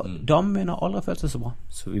pissen. Og damen min har aldri følt seg så bra.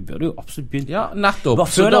 Så vi burde jo absolutt begynt. Ja, nettopp.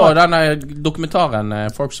 Så da denne dokumentaren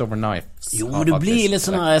Forks Over Knife. Jo, men det blir litt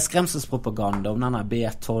sånn skremselspropaganda om denne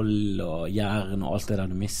B12 og jern og alt det der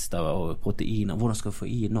du mister, og protein, og hvordan skal du få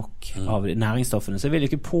i nok av næringsstoffene. Så jeg vil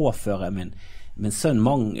jo ikke påføre min sønn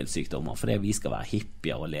mangelsykdommer fordi vi skal være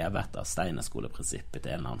hippier og leve etter Steinerskoleprinsippet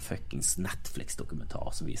til en eller annen fuckings Netflix-dokumentar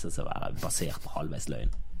som viser seg å være basert på halvveis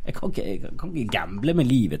løgn. Jeg kan ikke gamble med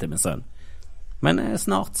livet til min sønn. Men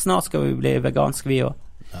snart skal vi bli vegansk vi også.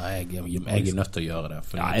 Ja, jeg er nødt til å gjøre det.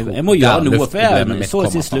 Jeg må gjøre noe, for jeg så å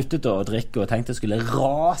si sluttet å drikke og tenkte jeg skulle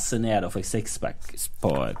rase ned og få sixpack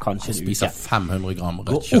på kanskje en uke. Spiser 500 gram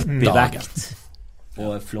rødt kjøtt dagen. Gå opp i vekt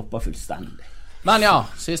og flopper fullstendig. Men ja,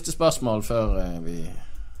 siste spørsmål før vi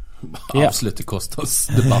avslutter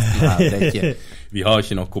kostholdsdebatten her. Vi har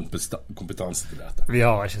ikke nok kompetanse til dette. Vi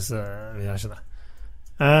har ikke det.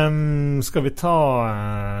 Skal vi ta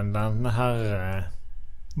denne her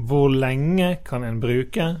hvor lenge kan en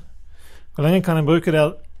bruke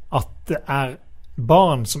det at det er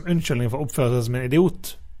barn som unnskyldning for oppføre seg som en idiot,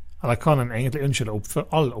 eller kan en egentlig unnskylde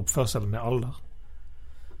all oppførsel med alder?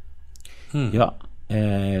 Ja,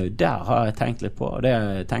 der har jeg tenkt litt på, og det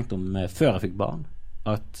har jeg tenkt om før jeg fikk barn,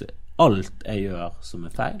 at alt jeg gjør som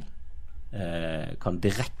er feil, kan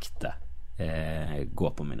direkte gå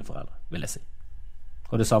på mine foreldre, vil jeg si.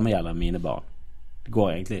 Og det samme gjelder mine barn. Det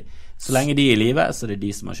går egentlig, så lenge de er i livet, så er det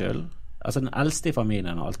de som har skylden. Altså den eldste i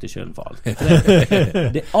familien har alltid skylden for alt.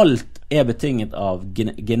 Alt er betinget av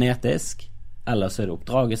genetisk, eller så er det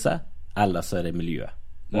oppdragelse, eller så er det miljø.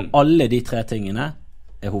 Og alle de tre tingene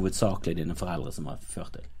er hovedsakelig dine foreldre som har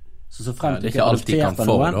ført til. Så fremt det er ikke alt de kan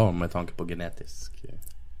få da, med tanke på genetisk.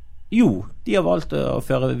 Jo, de har valgt å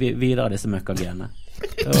føre videre disse møkkagenene.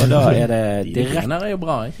 Og da er det direkte. Det er jo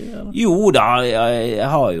bra, ikke? Jo da, jeg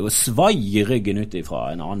har jo svai i ryggen ut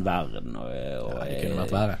ifra en annen verden. Det kunne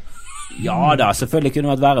vært verre. Ja da, selvfølgelig kunne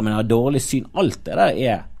det vært verre, men jeg har dårlig syn. Alt det der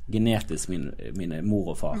er genetisk mine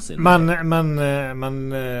mor og far sin. Men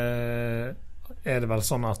er det vel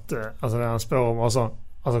sånn at altså det han spør om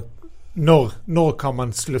altså når kan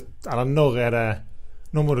man slutte, eller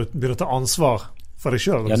når må du begynne å ta ansvar for deg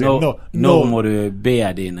selv? Ja, når må du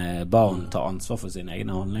be dine barn ta ansvar for sine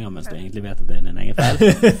egne handlinger, mens du egentlig vet at det er din egen feil?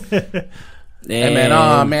 Jeg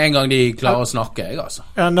mener med en gang de klarer å snakke, jeg altså.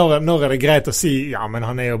 Ja, når er det greit å si ja, men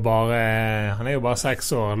han er jo bare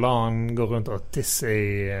 6 år, la han gå rundt og tisse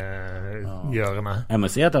i hjørnet. Jeg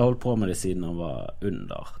må si at jeg har holdt på med det siden han var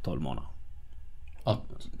under 12 måneder. At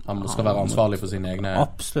han skal være ansvarlig for sine egne.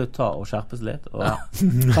 Absolutt ta og skjerpe seg litt og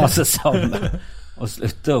ta seg sammen og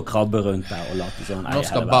slutte å krabbe rundt der og late sånn. Når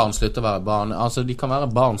skal barn slutte å være barn? Altså de kan være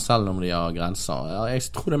barn selv om de har grenser. Jeg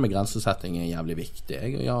tror det med grensesetting er jævlig viktig.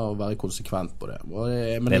 Jeg å være konsekvent på det.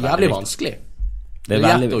 Men det er jævlig vanskelig. Det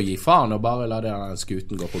er lett å gi faen og bare la den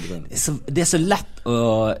skuten gå på grunn. Det er så lett å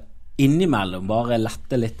innimellom bare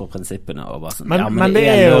lette litt på prinsippene og bare sånn, men det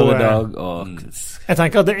er jo lørdag og jeg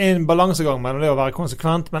tenker at det er en balansegang mellom det å være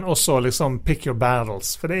konsekvent, men også liksom pick your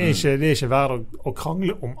battles, for det er ikke verdt å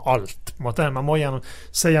krangle om alt på en måte. Man må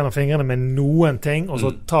se gjennom fingrene med noen ting og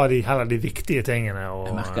så ta de heller de viktige tingene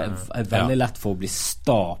jeg merker jeg er veldig lett for å bli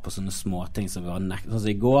sta på sånne små ting som vi har nektet, sånn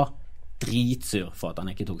som i går dritsur for at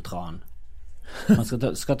han ikke tok tran. Man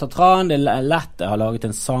skal ta tran, det er lett. Jeg har laget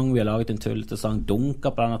en sang, vi har laget en tullete sang,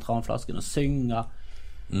 dunker på denne tranflasken og synger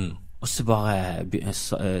og så bare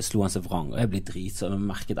slo han seg vrang og jeg ble drit, og jeg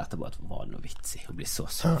merket etterpå at det var noe vits i å bli så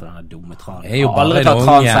søt for denne dumme tranen. Jeg er jo bare en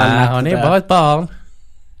unge, han er jo bare et barn.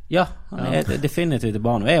 Ja, han er definitivt et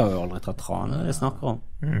barn, og jeg har jo aldri tatt tran, det snakker om.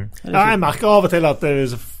 Ja, jeg merker av og til at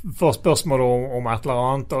jeg får spørsmål om et eller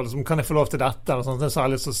annet, og liksom, kan jeg få lov til dette, eller sånt, så har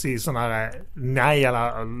jeg lyst til å si sånn her, nei,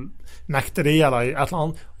 eller nekte de, eller et eller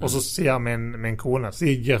annet, og så sier min kone,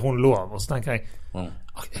 så gir hun lov, og så tenker jeg,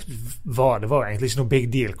 det var egentlig ikke noe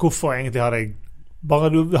big deal, hvorfor egentlig hadde jeg,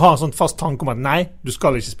 bare du har en sånn fast tanke om at nei, du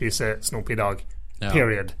skal ikke spise snop i dag.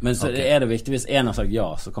 Period. Men så er det viktig hvis en har sagt ja,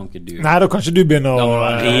 så kan ikke du. Nei, da kan ikke du begynne å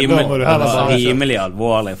rimelig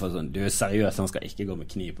alvorlig for sånn, du er seriøs, han skal ikke gå med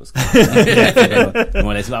kniv på skolen. Du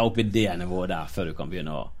må liksom være oppe i det nivået der før du kan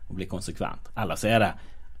begynne å bli konsekvent. Ellers er det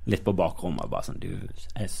litt på bakrommet bare sånn,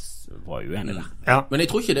 jeg var uenig der. Ja. Men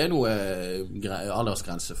jeg tror ikke det er noe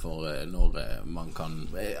aldersgrense for når man kan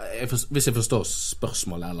hvis jeg forstår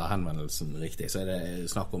spørsmålet eller henvendelsen riktig, så er det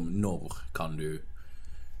snakk om når kan du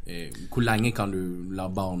hvor lenge kan du la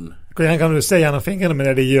barn hvor lenge kan du se gjennom fingrene med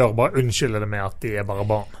det de gjør, bare unnskylde det med at de er bare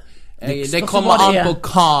barn. Det kommer an på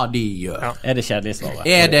hva de gjør. Er det kjedelig svaret?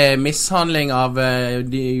 Er det mishandling av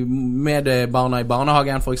med barna i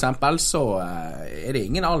barnehagen for eksempel, så er det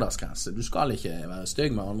ingen aldersgrense. Du skal ikke være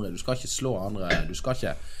stygg med andre, du skal ikke slå andre, du skal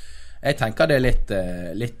ikke. Jeg tenker det er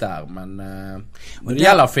litt der, men når det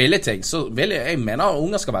gjelder filleting, så vil jeg mener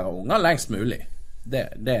unger skal være unger lengst mulig.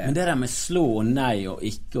 Men det der med slå og nei og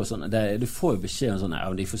ikke og sånn, du får jo beskjed om sånn,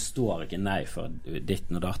 de forstår ikke nei for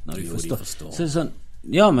ditten og datten, og de forstår. Så det er sånn,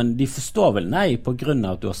 ja, men de forstår vel nei på grunn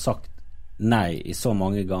av at du har sagt nei i så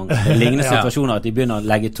mange ganger. Det er lignende situasjoner at de begynner å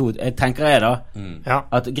legge to. Jeg tenker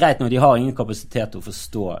at greit når de har ingen kapasitet til å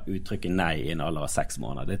forstå uttrykket nei i en alder av 6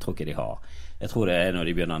 måneder, det tror ikke de har. Jeg tror det er når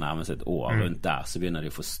de begynner å nærme seg et år rundt der, så begynner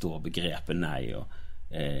de å forstå begrepet nei og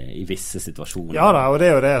i visse situasjoner. Ja da, og det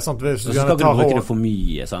er jo det sant? Hvis så skal ikke du bruke det for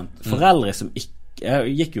mye sant? Foreldre som ikke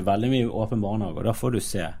jeg gikk jo veldig mye i åpen barnehage, og da får du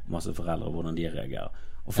se masse foreldre hvordan de reagerer.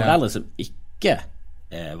 Og foreldre som ikke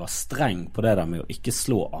var streng på det der med å ikke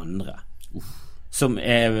slå andre, som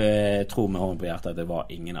jeg tror med hånden på hjertet at det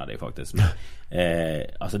var ingen av de faktisk, men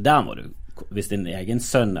altså der må du, hvis din egen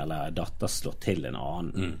sønn eller datter slår til en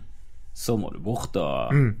annen, så må du bort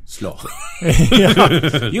og slå.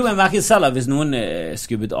 Jo, men merket selv at hvis noen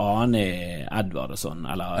skubbet an i Edvard og sånn,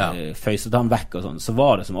 eller føyset han vekk og sånn, så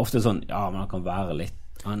var det som ofte sånn, ja, men han kan være litt,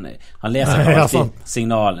 han leser ikke alltid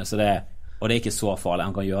signalene, så det Og det ikke så farlig.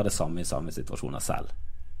 Han kan gjøre det samme i samme situasjoner selv.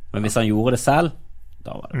 Men hvis han gjorde det selv,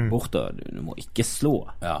 da var det borte. Du må ikke slå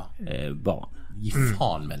barn. Gi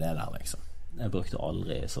faen med det der, liksom. Jeg brukte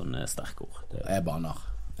aldri sånne sterke ord. Jeg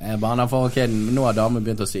banner for, ok, nå har damen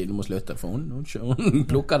begynt å si du må slutte, for hun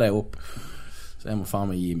plukker det opp. Så jeg må faen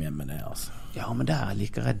meg gi meg med det, altså. Ja, men der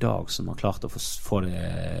liker jeg Dag som har klart å få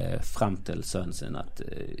det frem til sønnen sin, at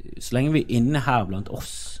så lenge vi er inne her blant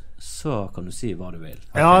oss, så kan du si hva du vil.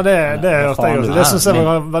 Ja, det hørte jeg også. Det synes jeg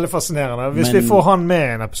var veldig fascinerende. Hvis vi får han med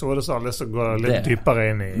i en episode, så har jeg lyst til å gå litt dypere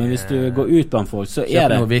inn i... Men hvis du går ut blant folk, så er det...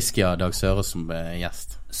 Kjøp noe whisky av Dag Søre som gjest.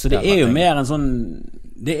 Så det er jo mer en sånn...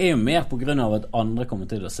 Det er jo mer på grunn av at andre kommer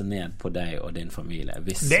til å se ned på deg og din familie.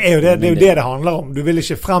 Det er jo det handler om. Du vil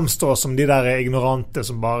ikke fremstå som de der ignorante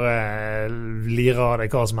som bare lirer av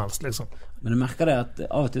deg hva som helst, liksom. Men du merker det at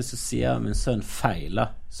av og til så sier min sønn feil,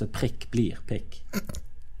 så prikk blir pikk.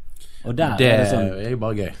 Og der det er det sånn... Det er jo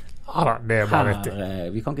bare gøy. Ja da, det er bare riktig.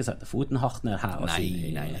 Vi kan ikke sette foten hardt ned her og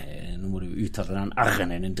si nå må du uttale den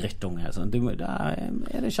R-en din drittunge. Sånn. Der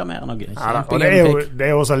er det charmerende og gøy. Ja, og det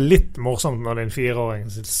er jo også litt morsomt når din 4-åring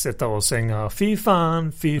sitter og synger fy faen.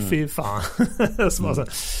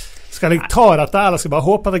 Skal jeg ta dette, eller skal jeg bare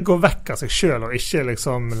håpe at det går vekk av seg selv og ikke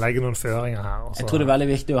liksom legge noen føringer her? Jeg tror det er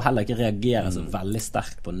veldig viktig å heller ikke reagere så veldig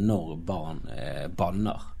sterkt på når barn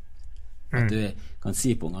banner. At du kan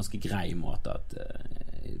si på en ganske grei måte at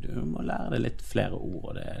du må lære deg litt flere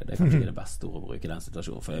ord, og det er kanskje ikke det beste ordet å bruke i den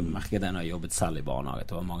situasjonen, for jeg merket det når jeg jobbet selv i barnehage,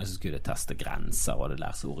 det var mange som skulle teste grenser, og det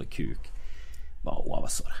lærte seg ordet kuk, bare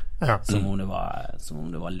overså det, som om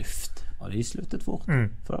det var luft, og de sluttet fort,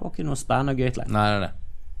 for det var ikke noe spennende og gøyt lenger. Nei.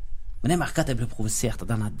 Men jeg merket at jeg ble provosert av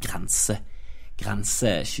denne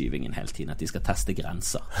grenseskyvingen hele tiden, at de skal teste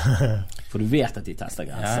grenser, for du vet at de tester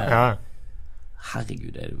grenser.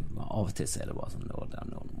 Herregud, av og til så er det bare sånn,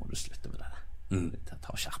 nå må du slutte med det.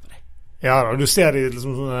 Ta og skjerpe deg. Ja, og du ser de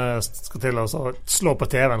liksom skal til å slå på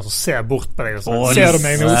TV-en og så ser bort på deg og så ser du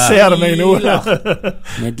meg nå?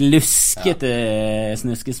 Med et luskete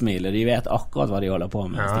snuskesmil, og de vet akkurat hva de holder på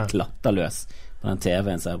med, de klatter løs på den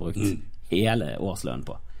TV-en som jeg har brukt hele årslønnen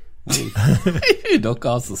på. Dere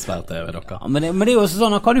har så svært TV, dere. Ja, men det er jo også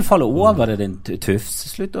sånn, kan du falle over det, din tufs?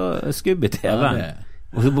 Slutt å skubbe TV-en.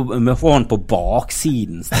 Og så med hånd på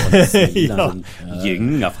baksiden sånn,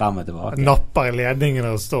 gynger frem og tilbake. Napper i ledningen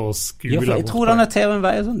og står og skuler. Ja, for jeg tror denne TV-en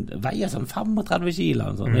veier sånn 35 kilo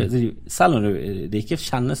sånn. Selv om det ikke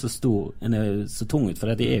kjennes så tung ut,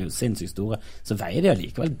 for de er jo sinnssykt store, så veier de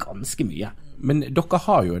likevel ganske mye. Men dere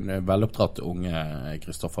har jo en veloppdratt unge,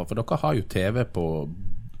 Kristoffer, for dere har jo TV på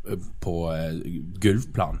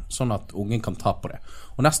gulvplan, sånn at ungen kan ta på det.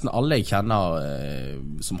 Og nesten alle jeg kjenner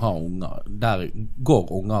som har unger, der går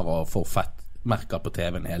unger og får fettmerker på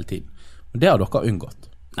TV-en hele tiden. Men det har dere unngått.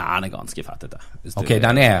 Nei, den er ganske fettete. Ok,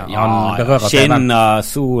 han berører TV-en. Skinner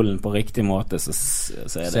solen på riktig måte, så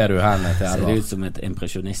ser du henne til ser det ut som et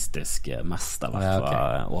impresjonistisk mesterverk fra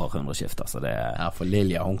århundreskiftet. Så det ja, for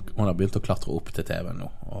Lilja, hun har begynt å klatre opp til TV-en nå,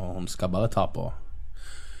 og hun skal bare ta på.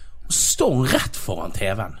 Står hun rett foran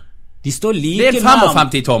TV-en. De står like nærmt. Det er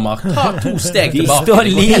 55 tommer. Ta 2 steg tilbake. De står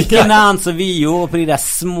like nærmt som vi gjorde på de der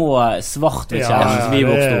små svart-hvitt-skjermene som vi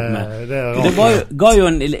vokste opp med. Det ga jo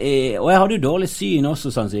og jeg hadde jo dårlig syn også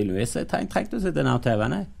sannsynligvis. Jeg trengte å sitte nær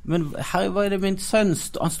TV-en. Men her var det min sønn,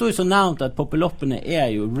 han står jo så nærmt at poppeloppene er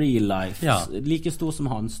jo real life. Like stor som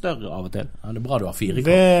han, større av og til. Ja, det er bra du har 4K.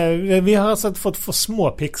 Vi har altså fått for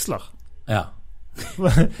små piksler. Ja.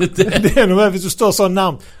 Det er noe hvis du står så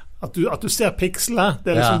nærmt at du ser pikslene,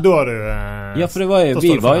 det er liksom da du ja, for det var jo,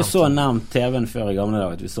 vi var jo så nærmt TV-en før i gamle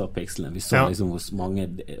dag at vi så pikslene. Vi så liksom hos mange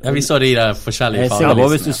ja, vi så de der forskjellige fargelistene.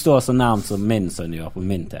 Hvis du står så nærmt som min sønn gjør på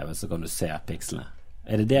min TV, så kan du se pikslene.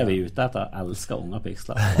 Er det det vi er ute etter? Elsker unger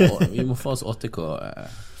piksler? Vi må få oss 8K.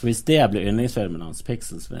 For hvis det blir yndlingsfilmen hans,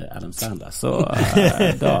 Pixels med Adam Sandler, så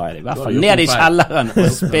da er det i hvert fall ned i kjelleren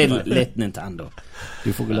og spill litt Nintendo.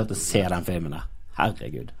 Du får ikke lov til å se den filmen der.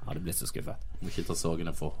 Herregud, hadde blitt så skuffet. Må ikke ta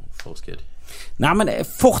sorgene for forskudd. Nei, men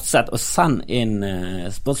fortsett å sende inn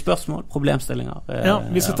spørsmål, problemstillinger. Ja,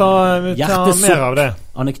 vi skal ta mer av det.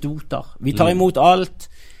 Anekdoter. Vi tar imot alt.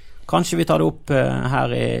 Kanskje vi tar det opp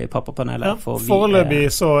her i pappapanelet. Ja, foreløpig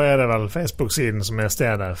så er det vel Facebook-siden som er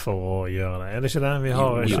stedet for å gjøre det. Er det ikke det? Vi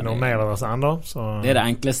har ikke noe mailadresse enda. Så. Det er det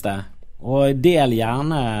enkleste. Og del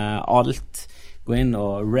gjerne alt. Gå inn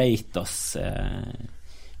og rate oss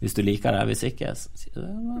hvis du liker det, hvis ikke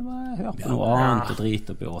hør på noe annet og drit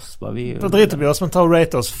opp i oss. Da driter vi oss, men ta og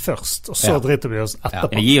rate oss først, og så driter vi oss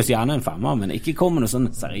etterpå. Gi oss gjerne en 5, men ikke kom med noe sånn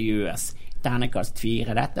seriøs ternekast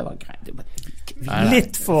 4, dette var greit.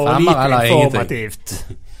 Litt for lite informativt.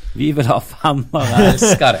 Vi vil ha 5. Jeg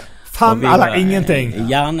elsker det. 5 eller ingenting.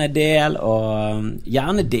 Gjerne del, og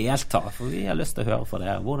gjerne delta, for vi har lyst til å høre fra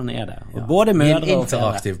dere. Hvordan det? Og både mødre og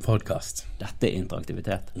interaktiv podcast. Dette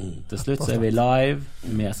interaktivitet. Til slutt så vi live,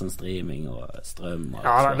 med sånn streaming og strøm. Og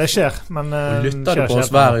ja, det skjer, men og lytter du på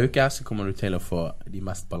oss hver uke, så kommer du til å få de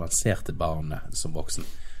mest balanserte barna som voksen.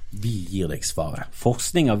 Vi gir deg svaret.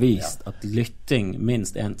 Forskning har vist at lytting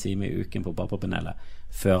minst 1 time i uken på pappapanelet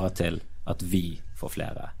fører til at vi får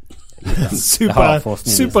flere.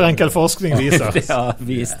 Superenkel forskning viser. Det har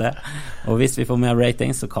vist det. Og hvis vi får mer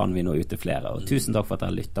rating, så kan vi nå ut til flere. Og tusen takk for at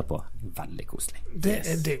dere lytter på. Veldig koselig. Det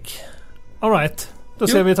digg. All right. Da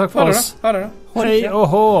sier vi takk for oss. Ha det da. Hei og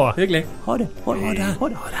hå. Hyggelig. Ha det.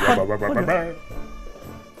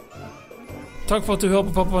 Takk for at du hører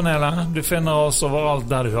på Pappapanelet. Du finner oss overalt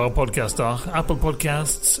der du hører podcaster. Apple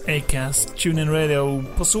Podcasts, Acast, TuneIn Radio.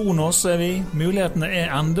 På Sonos vi. Mulighetene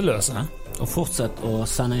endeløse. Og fortsett å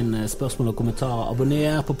sende inn spørsmål og kommentarer.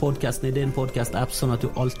 Abonner på podcasten i din podcast-app, sånn at du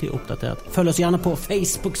alltid er oppdatert. Følg oss gjerne på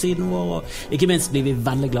Facebook-siden vår, og ikke minst blir vi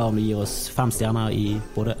veldig glad om du gir oss 5 stjerner i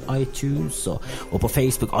både iTunes og på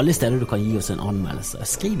Facebook. Alle steder du kan gi oss en anmeldelse.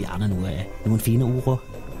 Skriv gjerne noen fine ord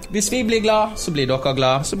også. Hvis vi blir glad, så blir dere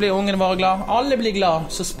glad. Så blir ungene våre glad. Alle blir glad.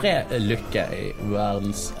 Så spre lykke i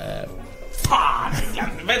verdens... Faen!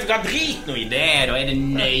 Vet du hva? Drit nå i det, da er det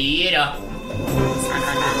nøye, da.